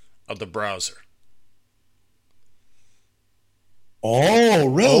guts of the browser. Oh,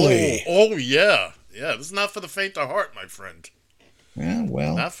 really? Oh, yeah. Yeah, this is not for the faint of heart, my friend. Yeah,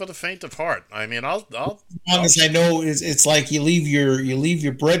 well, not for the faint of heart. I mean, I'll as long as I know, it's like you leave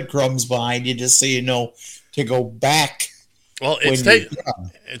your breadcrumbs behind you just so you know to go back. Well,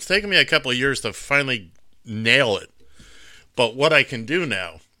 it's taken me a couple of years to finally nail it. But what I can do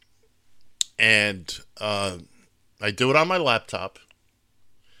now, and I do it on my laptop,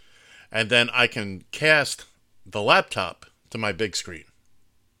 and then I can cast the laptop to my big screen.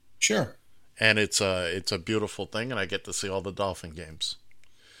 Sure. And it's a beautiful thing, and I get to see all the Dolphin games.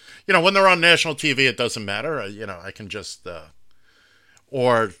 You know, when they're on national TV, it doesn't matter. You know, I can just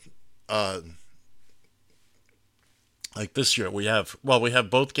like this year we have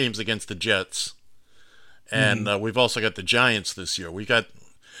both games against the Jets, and we've also got the Giants this year. We have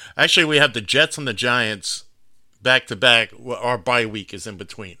the Jets and the Giants back to back. Our bye week is in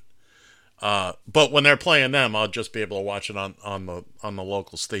between. But when they're playing them, I'll just be able to watch it on the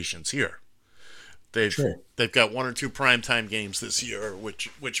local stations here. They've got one or two primetime games this year,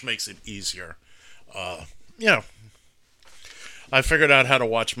 which makes it easier. You know, I figured out how to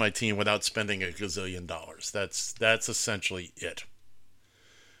watch my team without spending $1 gazillion. That's essentially it.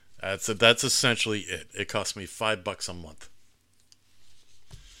 That's essentially it. It costs me $5 a month.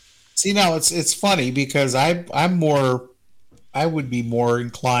 See, now it's funny because I would be more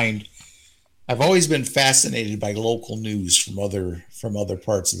inclined. I've always been fascinated by local news from other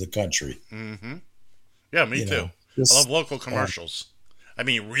parts of the country. Mm-hmm. Yeah, me too. I love local commercials. I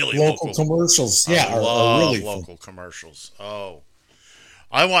mean, really local commercials. Yeah, are really fun. local commercials. Oh,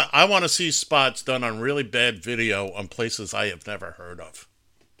 I want to see spots done on really bad video on places I have never heard of.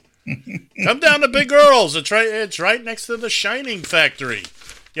 Come down to Big Earl's. It's right next to the Shining Factory.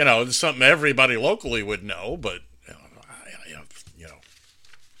 You know, it's something everybody locally would know, but you know,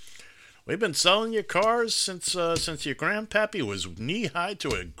 we've been selling your cars since your grandpappy was knee high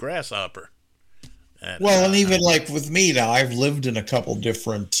to a grasshopper. And even like with me now, I've lived in a couple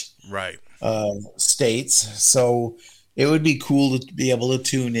different states, so it would be cool to be able to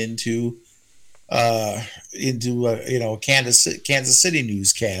tune into Kansas City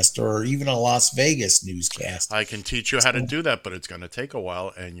newscast or even a Las Vegas newscast. I can teach you how to do that, but it's going to take a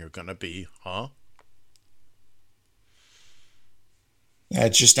while, and you're going to be,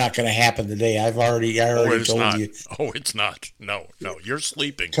 That's just not going to happen today. I already told you. Oh, it's not. No, you're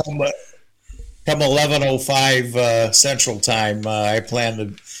sleeping. Come 11:05 Central Time, I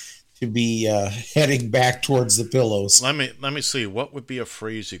plan to be heading back towards the pillows. Let me see. What would be a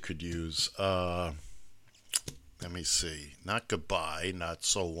phrase you could use? Let me see. Not goodbye, not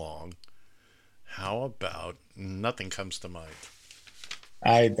so long. How about nothing comes to mind?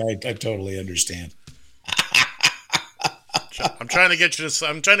 I totally understand. I'm trying to get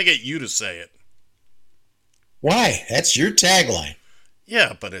you to say it. Why? That's your tagline.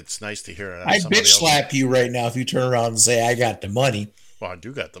 Yeah, but it's nice to hear it. I'd bitch slap you right now if you turn around and say, I got the money. Well, I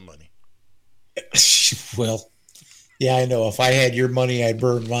do got the money. Well, yeah, I know. If I had your money, I'd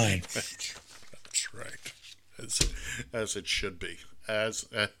burn mine. That's right. As it should be. As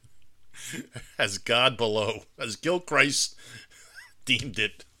God below. As Gilchrist deemed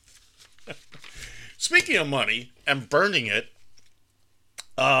it. Speaking of money and burning it,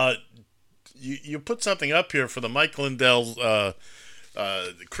 you put something up here for the Mike Lindell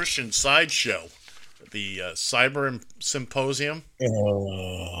the Christian Sideshow, the Cyber Symposium.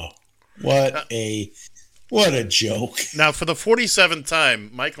 Oh, what a joke. Now, for the 47th time,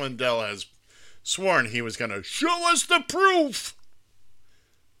 Mike Lindell has sworn he was going to show us the proof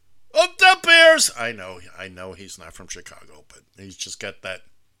of the Bears. I know he's not from Chicago, but he's just got that.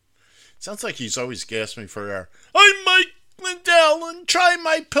 Sounds like he's always gasping for air. I'm Mike Lindell, and try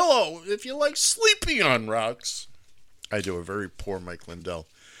my pillow if you like sleeping on rocks. I do a very poor Mike Lindell.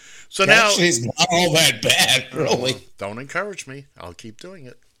 So now actually, it's not all that bad, really. Don't encourage me. I'll keep doing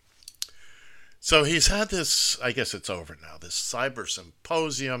it. So he's had this, I guess it's over now, this cyber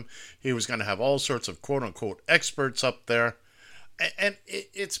symposium. He was going to have all sorts of quote-unquote experts up there. And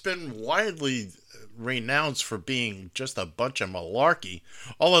it's been widely renounced for being just a bunch of malarkey.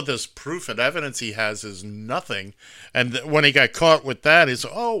 All of this proof and evidence he has is nothing. And when he got caught with that, he's,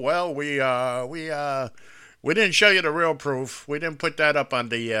 oh, well, we didn't show you the real proof. We didn't put that up on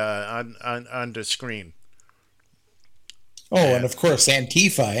the on the screen. Oh, and of course,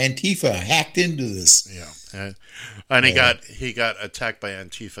 Antifa hacked into this. Yeah, and he got attacked by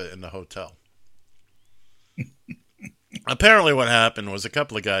Antifa in the hotel. Apparently, what happened was a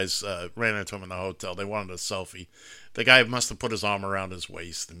couple of guys ran into him in the hotel. They wanted a selfie. The guy must have put his arm around his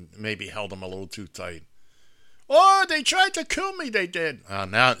waist and maybe held him a little too tight. Oh, they tried to kill me. They did.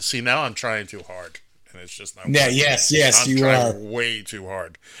 Now I'm trying too hard. and it's just not. Yeah, working. yes, I'm you trying are way too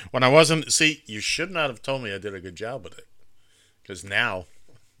hard. When I wasn't, see, you should not have told me I did a good job with it, because now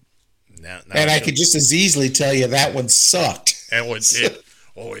and I could just as easily tell you that one sucked. And it did.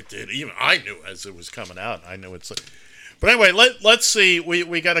 Oh, it did. Even I knew as it was coming out. I knew it's. But anyway, let's see.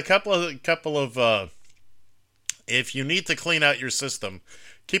 We got a couple of. If you need to clean out your system,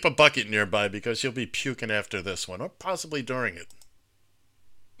 keep a bucket nearby because you'll be puking after this one, or possibly during it.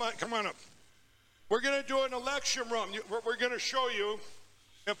 Come on up. We're going to do an election room. We're going to show you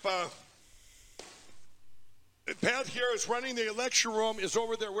if Pat here is running the election room. Is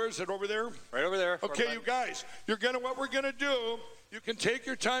over there. Where is it? Over there? Right over there. Okay, you guys. What we're going to do, you can take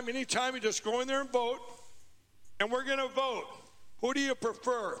your time anytime. You just go in there and vote. And we're going to vote. Who do you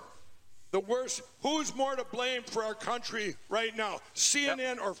prefer? The worst. Who's more to blame for our country right now?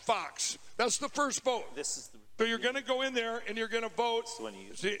 CNN or Fox? That's the first vote. So you're going to go in there and you're going to vote.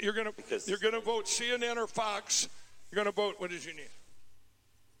 You're going to vote CNN or Fox. You're going to vote. What did you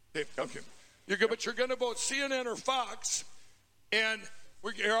need? Okay. But you're going to vote CNN or Fox, and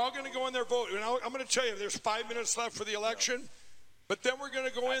you're all going to go in there vote. And I'm going to tell you, there's 5 minutes left for the election, but then we're going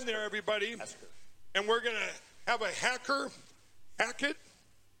to go in there, everybody, and we're going to have a hacker hack it,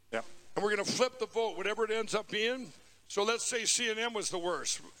 and we're going to flip the vote, whatever it ends up being. So let's say CNN was the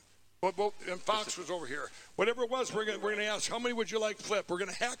worst, and Fox was over here. Whatever it was, we're going to ask, how many would you like flip? We're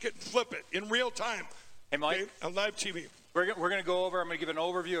going to hack it and flip it in real time. Hey, Mike. On live TV. We're going to go over. I'm going to give an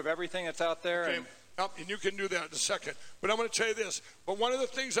overview of everything that's out there. Okay. And you can do that in a second. But I'm going to tell you this. But one of the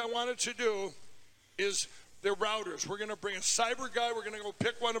things I wanted to do is the routers. We're going to bring a cyber guy. We're going to go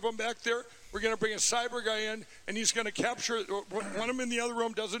pick one of them back there. We're going to bring a cyber guy in, and he's going to capture it. One of them in the other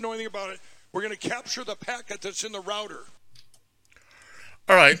room doesn't know anything about it. We're going to capture the packet that's in the router.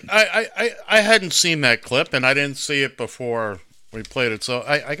 All right. I hadn't seen that clip, and I didn't see it before we played it. So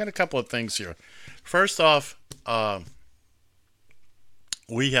I got a couple of things here. First off,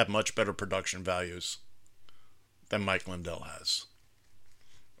 we have much better production values than Mike Lindell has.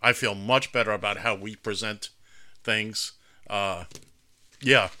 I feel much better about how we present things. Yeah,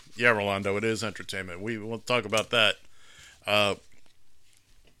 Rolando, it is entertainment. We'll talk about that.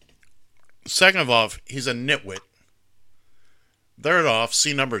 Second of all, he's a nitwit. Third off,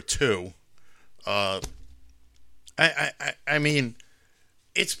 see number 2. I mean,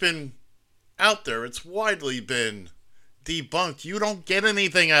 it's been out there. It's widely been debunked. You don't get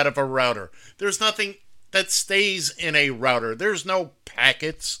anything out of a router. There's nothing that stays in a router. There's no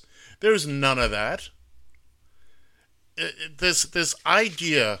packets. There's none of that. This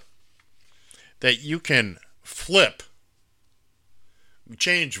idea that you can flip,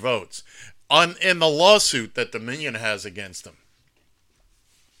 change votes in the lawsuit that Dominion has against them.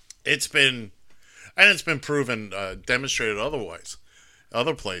 It's been proven, demonstrated otherwise.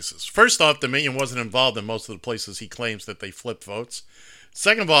 Other places. First off, Dominion wasn't involved in most of the places he claims that they flip votes.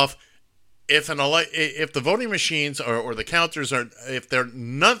 Second of all, if the voting machines or the counters if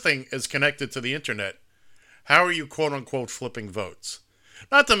nothing is connected to the internet, how are you quote unquote flipping votes?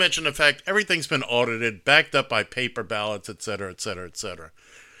 Not to mention the fact everything's been audited, backed up by paper ballots, et cetera, et cetera, et cetera.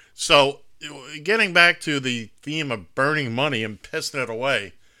 So, getting back to the theme of burning money and pissing it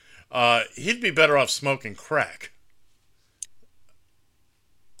away, he'd be better off smoking crack.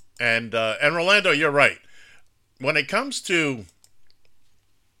 And Rolando, you're right. When it comes to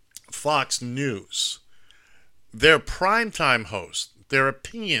Fox News, their primetime host, their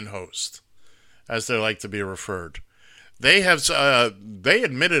opinion host, as they like to be referred, they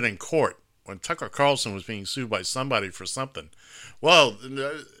admitted in court when Tucker Carlson was being sued by somebody for something. Well,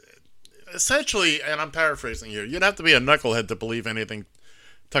 essentially, and I'm paraphrasing here, you'd have to be a knucklehead to believe anything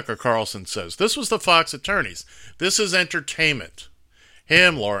Tucker Carlson says. This was the Fox attorneys. This is entertainment.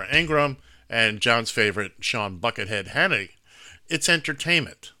 Him, Laura Ingraham, and John's favorite, Sean Buckethead Hannity. It's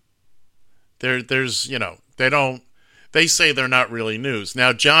entertainment. There's, they say they're not really news.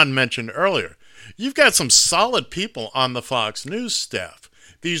 Now, John mentioned earlier, you've got some solid people on the Fox News staff.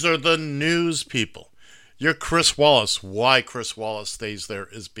 These are the news people. You're Chris Wallace. Why Chris Wallace stays there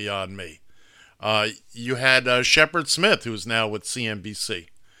is beyond me. You had Shepard Smith, who's now with CNBC.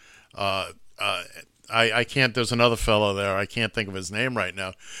 I can't, there's another fellow there. I can't think of his name right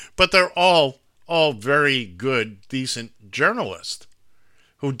now. But they're all very good, decent journalists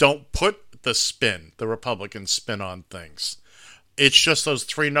who don't put the Republican spin on things. It's just those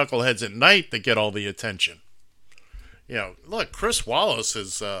 3 knuckleheads at night that get all the attention. Look, Chris Wallace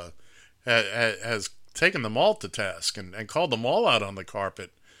has taken them all to task and called them all out on the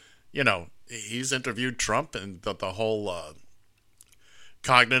carpet. He's interviewed Trump and the whole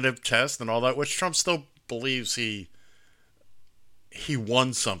cognitive test and all that, which Trump still believes he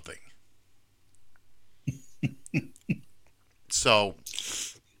won something. So,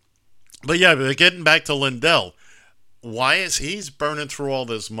 but getting back to Lindell, why is he's burning through all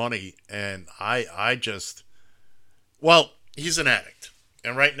this money? And he's an addict.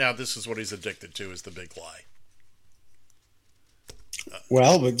 And right now, this is what he's addicted to, is the big lie.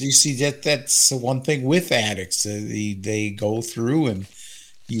 Well, but you see that's the one thing with addicts. They go through and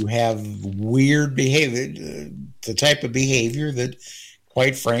you have weird behavior, the type of behavior that,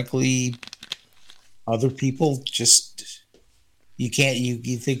 quite frankly, other people just, you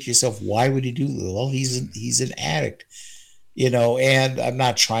think to yourself, why would he do that? Well, he's an addict, and I'm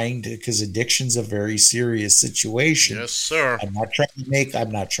not trying to, because addiction's a very serious situation. Yes, sir. I'm not trying to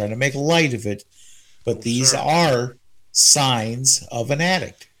make light of it, but these are signs of an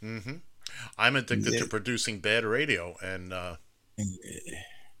addict. Mm-hmm. I'm addicted to producing bad radio, and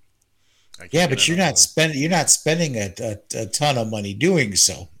but you're not spending a ton of money doing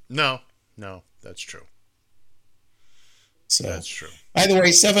so. No, that's true. So that's true. By the way,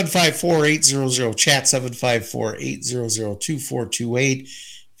 754-800 chat, 754-800-2428.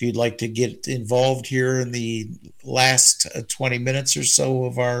 If you'd like to get involved here in the last 20 minutes or so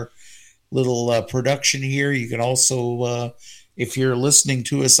of our little production here, you can also, if you're listening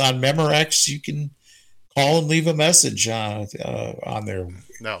to us on Memorex, you can call and leave a message on there.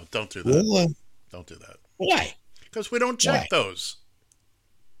 No, don't do that. Don't do that. Why? Because we don't check those.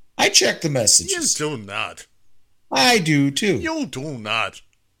 I check the messages. You do not. I do too. You do not.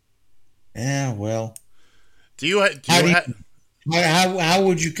 Yeah, well. How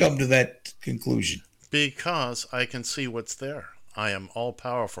would you come to that conclusion? Because I can see what's there. I am all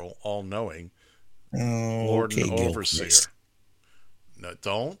powerful, all knowing, Lord and Overseer. No,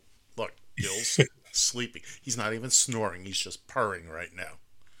 don't look. Gil's sleeping. He's not even snoring. He's just purring right now.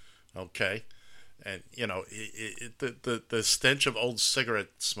 Okay, and the stench of old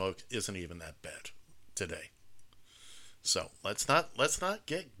cigarette smoke isn't even that bad today. So let's not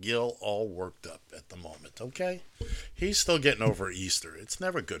get Gil all worked up at the moment, okay? He's still getting over Easter. It's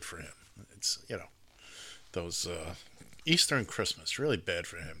never good for him. It's those Easter and Christmas really bad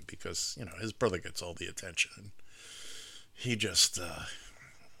for him because his brother gets all the attention. He just the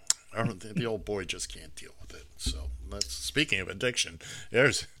old boy just can't deal with it. So speaking of addiction,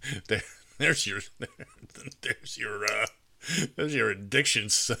 there's your addiction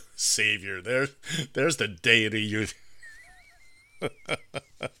savior. There's the deity you.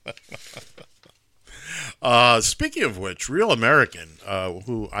 Speaking of which, Real American,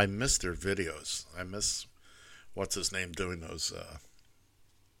 who I miss their videos. I miss what's his name doing those.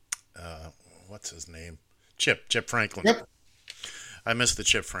 What's his name? Chip Franklin. Yep. I miss the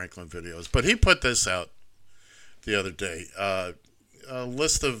Chip Franklin videos, but he put this out the other day. A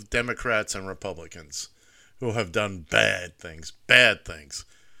list of Democrats and Republicans who have done bad things.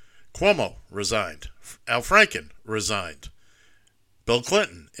 Cuomo resigned. Al Franken resigned. Bill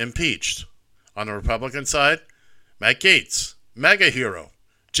Clinton, impeached. On the Republican side, Matt Gaetz, MAGA hero.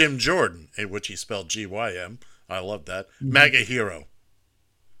 Jim Jordan, in which he spelled G-Y-M. I love that. Mm-hmm. MAGA hero.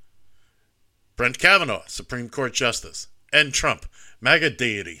 Brett Kavanaugh, Supreme Court Justice. And Trump, MAGA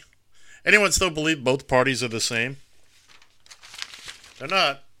deity. Anyone still believe both parties are the same? They're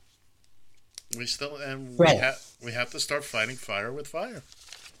not. We have to start fighting fire with fire.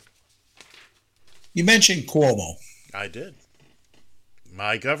 You mentioned Cuomo. I did.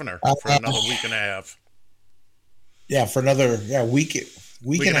 My governor for another week and a half. Yeah, for another week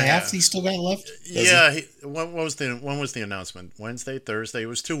and a half. He still got left. When was the announcement? Wednesday, Thursday. It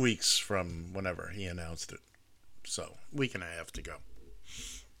was 2 weeks from whenever he announced it. So week and a half to go.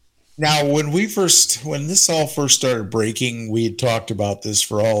 Now, when this all first started breaking, we had talked about this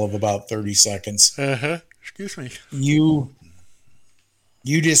for all of about 30 seconds. Excuse me. You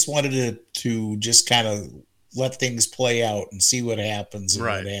just wanted to just kind of let things play out and see what happens and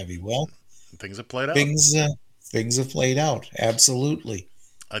what have you. Well, things have played out. Things have played out. Absolutely.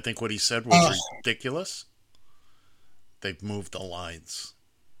 I think what he said was ridiculous. They've moved the lines.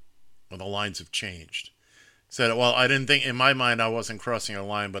 Well, the lines have changed. He said, well, I didn't think, in my mind, I wasn't crossing a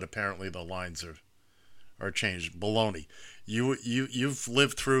line, but apparently the lines are changed. Baloney. You've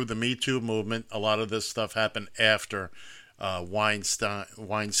lived through the Me Too movement. A lot of this stuff happened after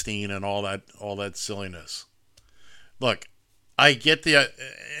Weinstein and all that silliness. Look, I get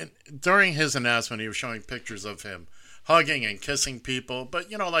during his announcement, he was showing pictures of him hugging and kissing people,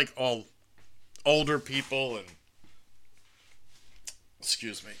 but like all older people and,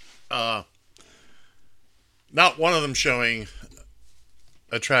 excuse me, not one of them showing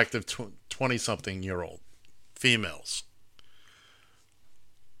attractive 20-something-year-old females.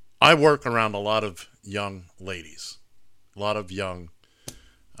 I work around a lot of young ladies, a lot of young,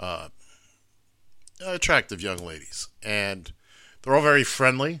 attractive young ladies, and They're all very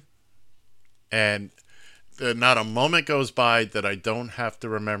friendly, and not a moment goes by that I don't have to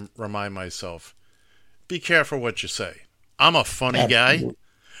remind myself, be careful what you say. I'm a funny guy.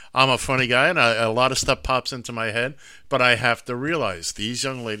 I'm a funny guy, and a lot of stuff pops into my head, but I have to realize these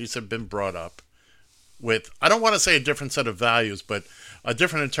young ladies have been brought up with, I don't want to say a different set of values, but a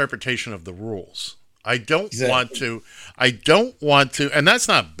different interpretation of the rules. I don't want to, and that's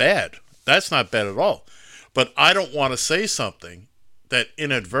not bad. That's not bad at all. But I don't want to say something that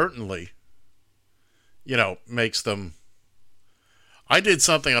inadvertently, makes them. I did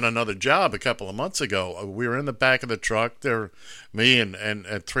something on another job a couple of months ago. We were in the back of the truck. There, me and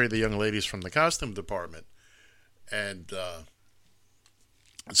three of the young ladies from the costume department. And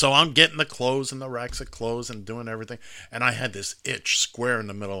so I'm getting the clothes and the racks of clothes and doing everything. And I had this itch square in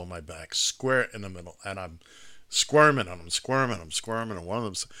the middle of my back, square in the middle. And I'm squirming and I'm squirming. And one of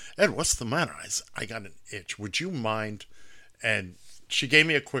them said, Ed, what's the matter? I got an itch. Would you mind? And she gave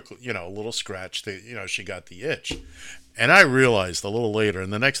me a quick, a little scratch. She got the itch. And I realized a little later,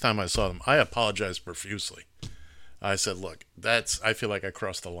 and the next time I saw them, I apologized profusely. I said, look, I feel like I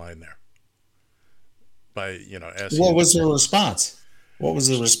crossed the line there. By, asking. What was her response? What was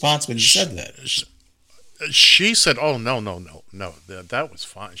the response when you said that? She said, oh, no, that was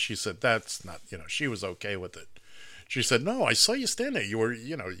fine. She said, that's not, she was okay with it. She said, no, I saw you stand there. You were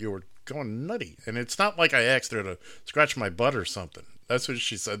going nutty. And it's not like I asked her to scratch my butt or something. That's what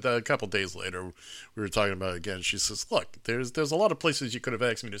she said. A couple of days later, we were talking about it again. She says, look, there's a lot of places you could have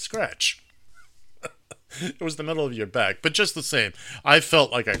asked me to scratch. It was the middle of your back. But just the same, I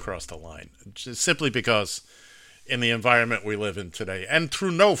felt like I crossed a line. Just simply because in the environment we live in today, and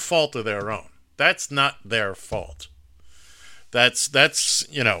through no fault of their own. That's not their fault. That's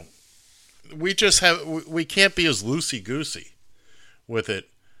we can't be as loosey-goosey with it.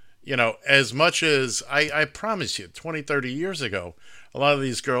 As much as I promise you, 20, 30 years ago, a lot of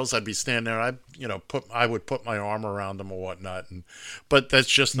these girls, I'd be standing there, I would put my arm around them or whatnot, but that's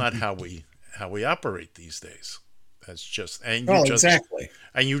just not how we operate these days. That's just, exactly.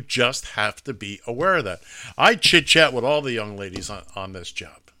 And you just have to be aware of that. I chit chat with all the young ladies on this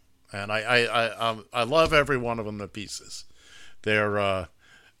job, and I love every one of them to pieces. They're a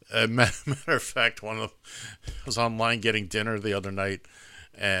matter of fact, one of them was online getting dinner the other night.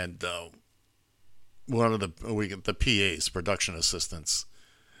 And one of the PAs, production assistants,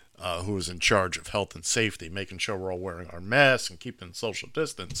 who was in charge of health and safety, making sure we're all wearing our masks and keeping social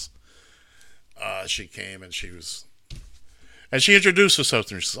distance, she came and she introduced herself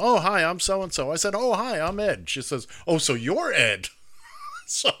to me. She says, "Oh, hi, I'm so and so." I said, "Oh, hi, I'm Ed." She says, "Oh, so you're Ed?"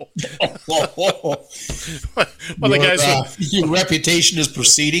 So, one of the guys, your reputation is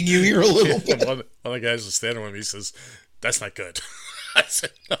preceding you here a little bit. One of the guys was standing with me. He says, "That's not good." I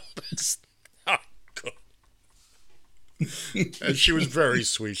said, "No, that's not good." And she was very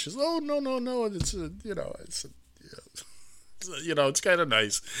sweet. She says, "Oh, no, it's it's kind of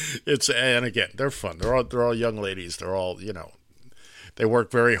nice. And again, they're fun. They're all young ladies. They're all, they work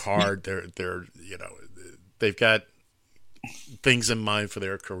very hard. They're they've got things in mind for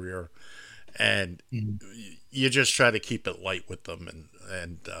their career, and you just try to keep it light with them,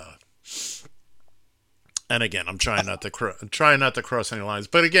 and again, I'm trying not to cross any lines.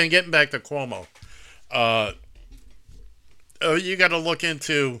 But again, getting back to Cuomo, you got to look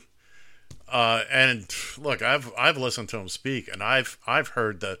into, and look, I've listened to him speak, and I've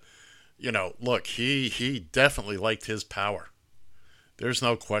heard that, look, he definitely liked his power. There's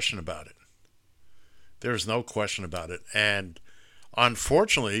no question about it. There's no question about it. And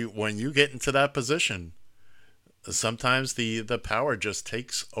unfortunately, when you get into that position, sometimes the power just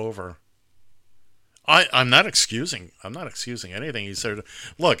takes over. I'm not excusing anything. He said,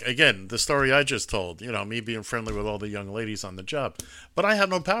 look, again, the story I just told, me being friendly with all the young ladies on the job, but I have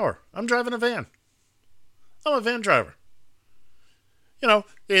no power. I'm driving a van. I'm a van driver.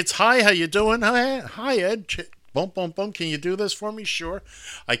 It's, hi, how you doing? Hi, Ed. Boom, boom, boom. Can you do this for me? Sure.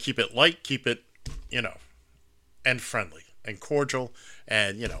 I keep it light, keep it, and friendly and cordial,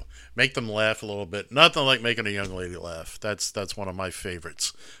 and, make them laugh a little bit. Nothing like making a young lady laugh. That's one of my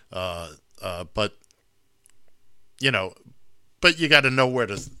favorites. But you got to know where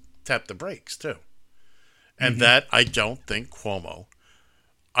to tap the brakes too. And that, I don't think Cuomo,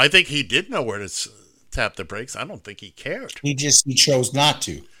 I think he did know where to tap the brakes. I don't think he cared. He chose not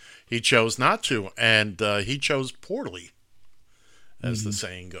to. He chose not to, and he chose poorly, as the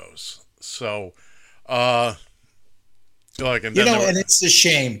saying goes. So, and it's a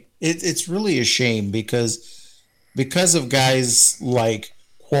shame. It's really a shame because of guys like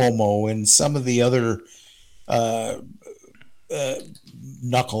Cuomo and some of the other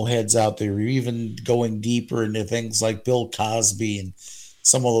knuckleheads out there, even going deeper into things like Bill Cosby and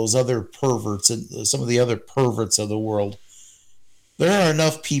some of those other perverts and some of the other perverts of the world. There are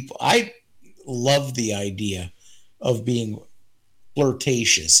enough people. I love the idea of being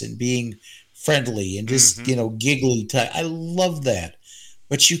flirtatious and being friendly and just, giggly type. I love that.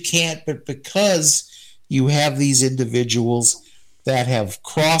 But you can't, but because you have these individuals that have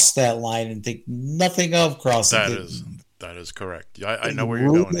crossed that line and think nothing of crossing that is correct. I know where you're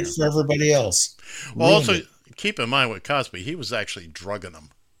going here. For everybody else. Well, also keep in mind with Cosby, he was actually drugging them.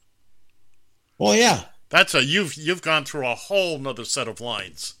 Well, yeah. That's you've gone through a whole nother set of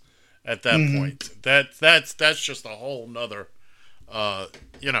lines at that point. That's just a whole nother,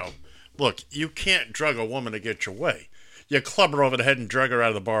 look, you can't drug a woman to get your way. You club her over the head and drag her out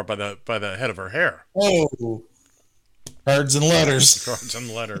of the bar by the head of her hair. Oh, cards and letters. Cards and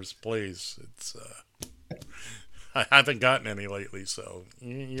letters, please. It's I haven't gotten any lately, so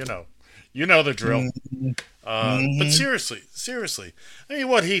you know the drill. But seriously, I mean,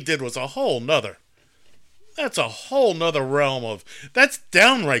 what he did was a whole nother. That's a whole nother realm of. That's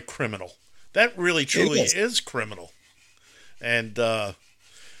downright criminal. That really truly is criminal. And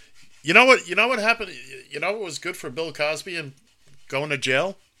you know what happened? You know what was good for Bill Cosby and going to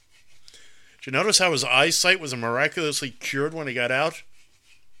jail? Did you notice how his eyesight was miraculously cured when he got out?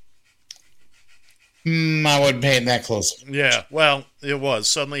 I wasn't paying that close. Yeah, well, it was.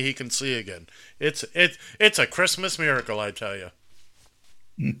 Suddenly he can see again. It's a Christmas miracle, I tell you.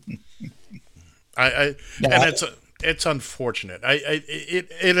 And it's unfortunate.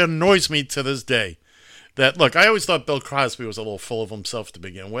 It annoys me to this day that, look, I always thought Bill Cosby was a little full of himself to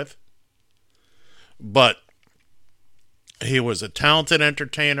begin with, but he was a talented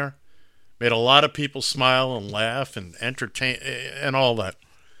entertainer, made a lot of people smile and laugh and entertain and all that.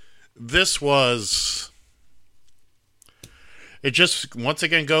 This was, it just once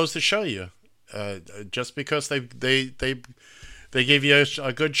again goes to show you, just because they gave you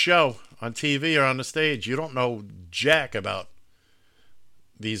a good show on TV or on the stage, you don't know jack about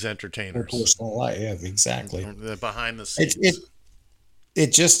these entertainers. Their personal life, yeah, exactly. The behind the scenes.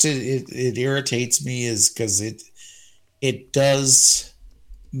 It irritates me is because it does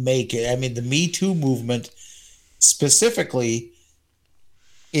make it. I mean, the Me Too movement specifically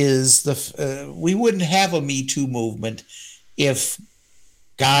is we wouldn't have a Me Too movement if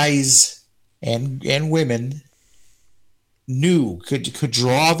guys and women could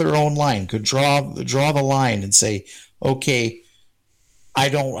draw their own line, could draw the line and say, okay,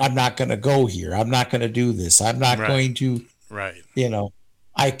 I'm not going to go here. I'm not going to do this. I'm not going to,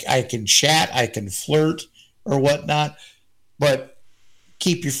 I can chat, I can flirt or whatnot, but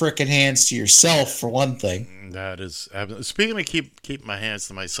keep your frickin' hands to yourself for one thing. That is, speaking of keep my hands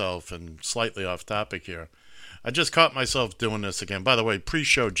to myself and slightly off topic here, I just caught myself doing this again. By the way,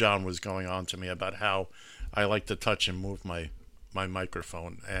 pre-show John was going on to me about how I like to touch and move my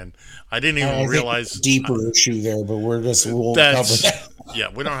microphone, and I didn't even realize deeper issue there, but we'll cover that. Yeah,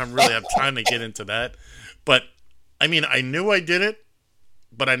 we don't really have time to get into that. But I mean, I knew I did it,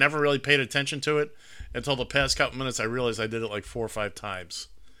 but I never really paid attention to it until the past couple minutes. I realized I did it like 4 or 5 times,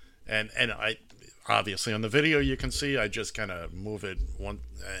 and I obviously on the video you can see I just kind of move it one.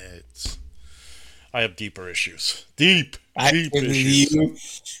 I have deeper issues. Deep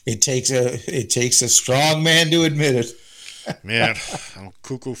issues. It takes a strong man to admit it. Man, I'm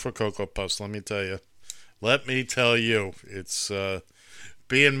cuckoo for Cocoa Puffs, let me tell you. It's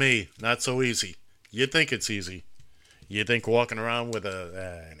being me, not so easy. You think it's easy. You think walking around with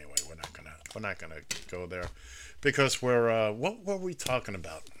anyway, we're not gonna go there because we're what were we talking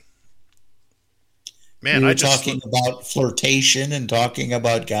about? Man, we were talking about flirtation and talking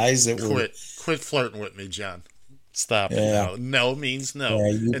about guys that quit flirting with me, John. Stop it. No means no.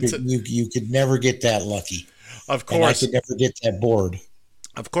 Yeah, you could never get that lucky. Of course. And I could never get that bored.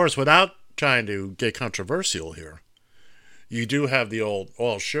 Of course, without trying to get controversial here, you do have the old,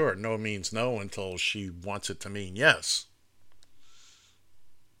 well, sure, no means no until she wants it to mean yes.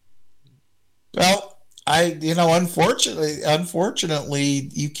 Well, unfortunately,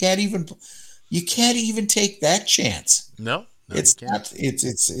 you can't even take that chance. No, it's not.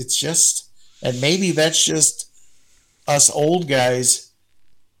 It's just, and maybe that's just us old guys,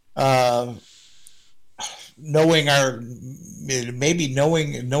 knowing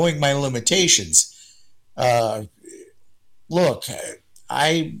my limitations. Look,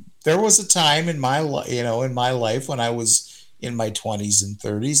 there was a time in my life when I was in my 20s and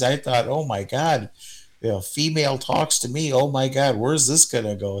 30s, I thought, oh my God, female talks to me. Oh my God, where's this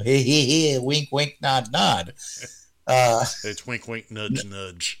gonna go? Hey, hey, hey, wink, wink, nod, nod. It's wink, wink, nudge,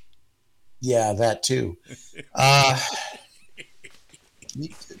 nudge. Yeah, that too.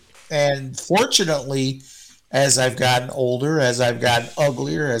 and fortunately, as I've gotten older, as I've gotten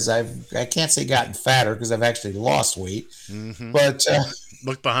uglier, I can't say gotten fatter because I've actually lost weight. Mm-hmm. But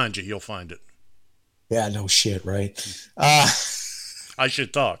look behind you, you'll find it. Yeah, no shit, right? I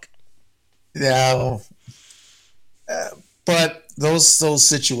should talk. No. But those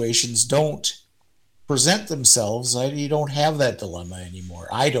situations don't present themselves. You don't have that dilemma anymore.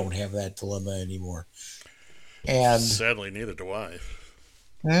 I don't have that dilemma anymore. And sadly, neither do I.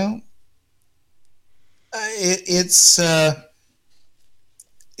 Well, it's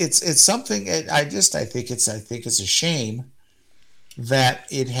something. I think it's a shame that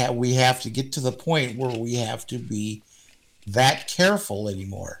we have to get to the point where we have to be that careful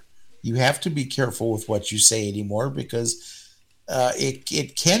anymore. You have to be careful with what you say anymore because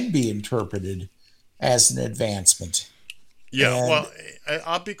it can be interpreted as an advancement. Yeah, well,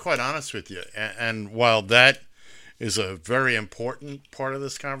 I'll be quite honest with you. And while that is a very important part of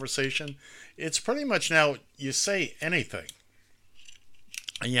this conversation, it's pretty much now you say anything.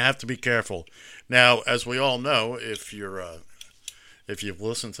 And you have to be careful. Now, as we all know, if you've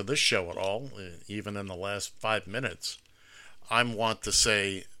listened to this show at all, even in the last 5 minutes, I want to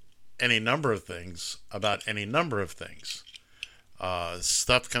say any number of things about any number of things.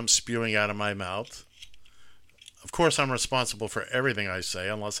 Stuff comes spewing out of my mouth. Of course, I'm responsible for everything I say,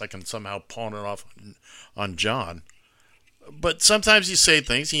 unless I can somehow pawn it off on John. But sometimes you say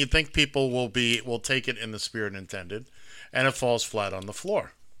things and you think people will take it in the spirit intended, and it falls flat on the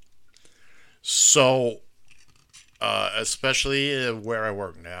floor. So, especially where I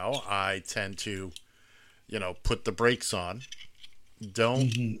work now, I tend to, put the brakes on.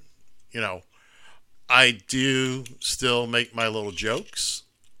 Don't, I do still make my little jokes.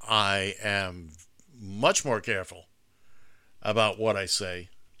 I am much more careful about what I say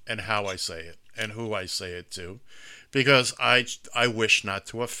and how I say it and who I say it to, because I wish not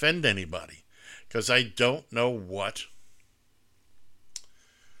to offend anybody, because I don't know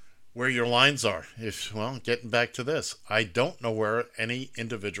where your lines are. Getting back to this, I don't know where any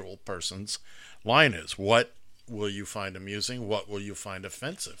individual person's line is. What will you find amusing? What will you find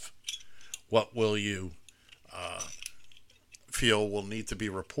offensive? What will you feel will need to be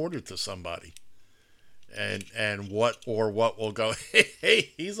reported to somebody? And what will go,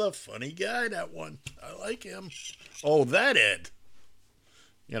 hey, he's a funny guy, that one. I like him. Oh, that Ed.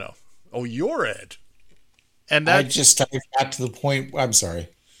 Oh, you're Ed. And that I've got to the point, I'm sorry.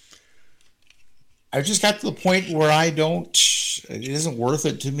 I've just got to the point where it isn't worth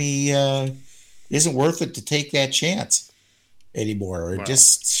it to me, isn't worth it to take that chance anymore.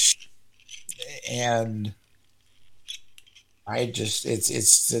 And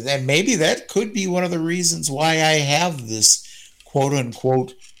and maybe that could be one of the reasons why I have this quote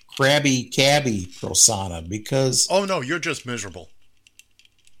unquote crabby cabbie persona, because oh no, you're just miserable.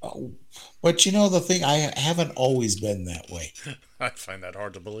 But the thing, I haven't always been that way. I find that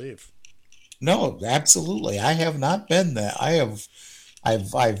hard to believe. No, absolutely. I have not been that.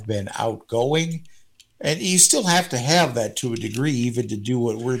 I've been outgoing, and you still have to have that to a degree, even to do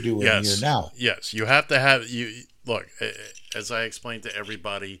what we're doing here now. Yes, you have to have look, as I explained to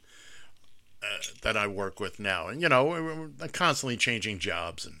everybody that I work with now, and we're constantly changing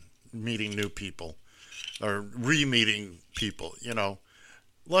jobs and meeting new people or re-meeting people.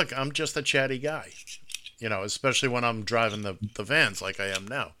 Look, I'm just a chatty guy. Especially when I'm driving the vans like I am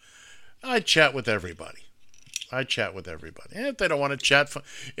now. I chat with everybody. And if they don't want to chat,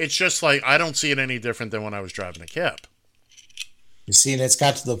 it's just like I don't see it any different than when I was driving a cab. You see, and it's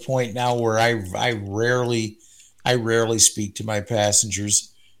got to the point now where I rarely speak to my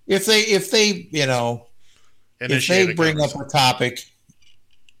passengers. If they bring up a topic,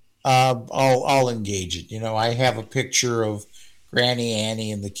 I'll engage it. I have a picture of Granny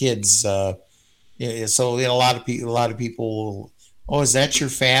Annie and the kids. So a lot of people. Oh, is that your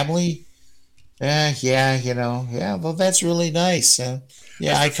family? Yeah. Well, that's really nice. I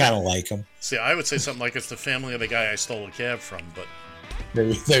kind of like them. See, I would say something like it's the family of the guy I stole a cab from, but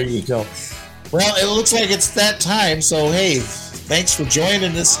there you go. Well, it looks like it's that time. So, hey, thanks for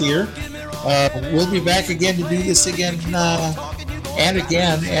joining us here. We'll be back again to do this again and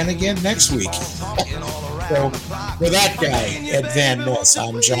again next week. So, for that guy, Ed Van Ness,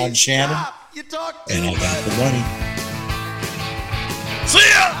 I'm John Shannon, and I got the money. See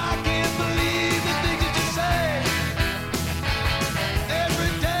ya!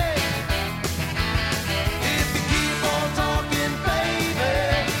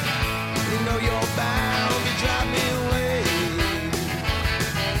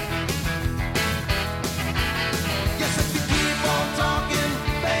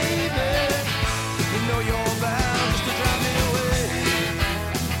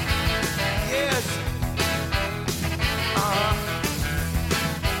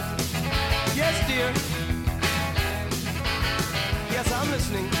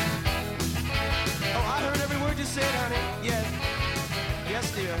 sing. Oh, I heard every word you said, honey. Yes.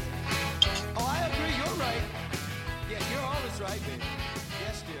 Yes, dear. Oh, I agree. You're right. Yeah, you're always right, baby.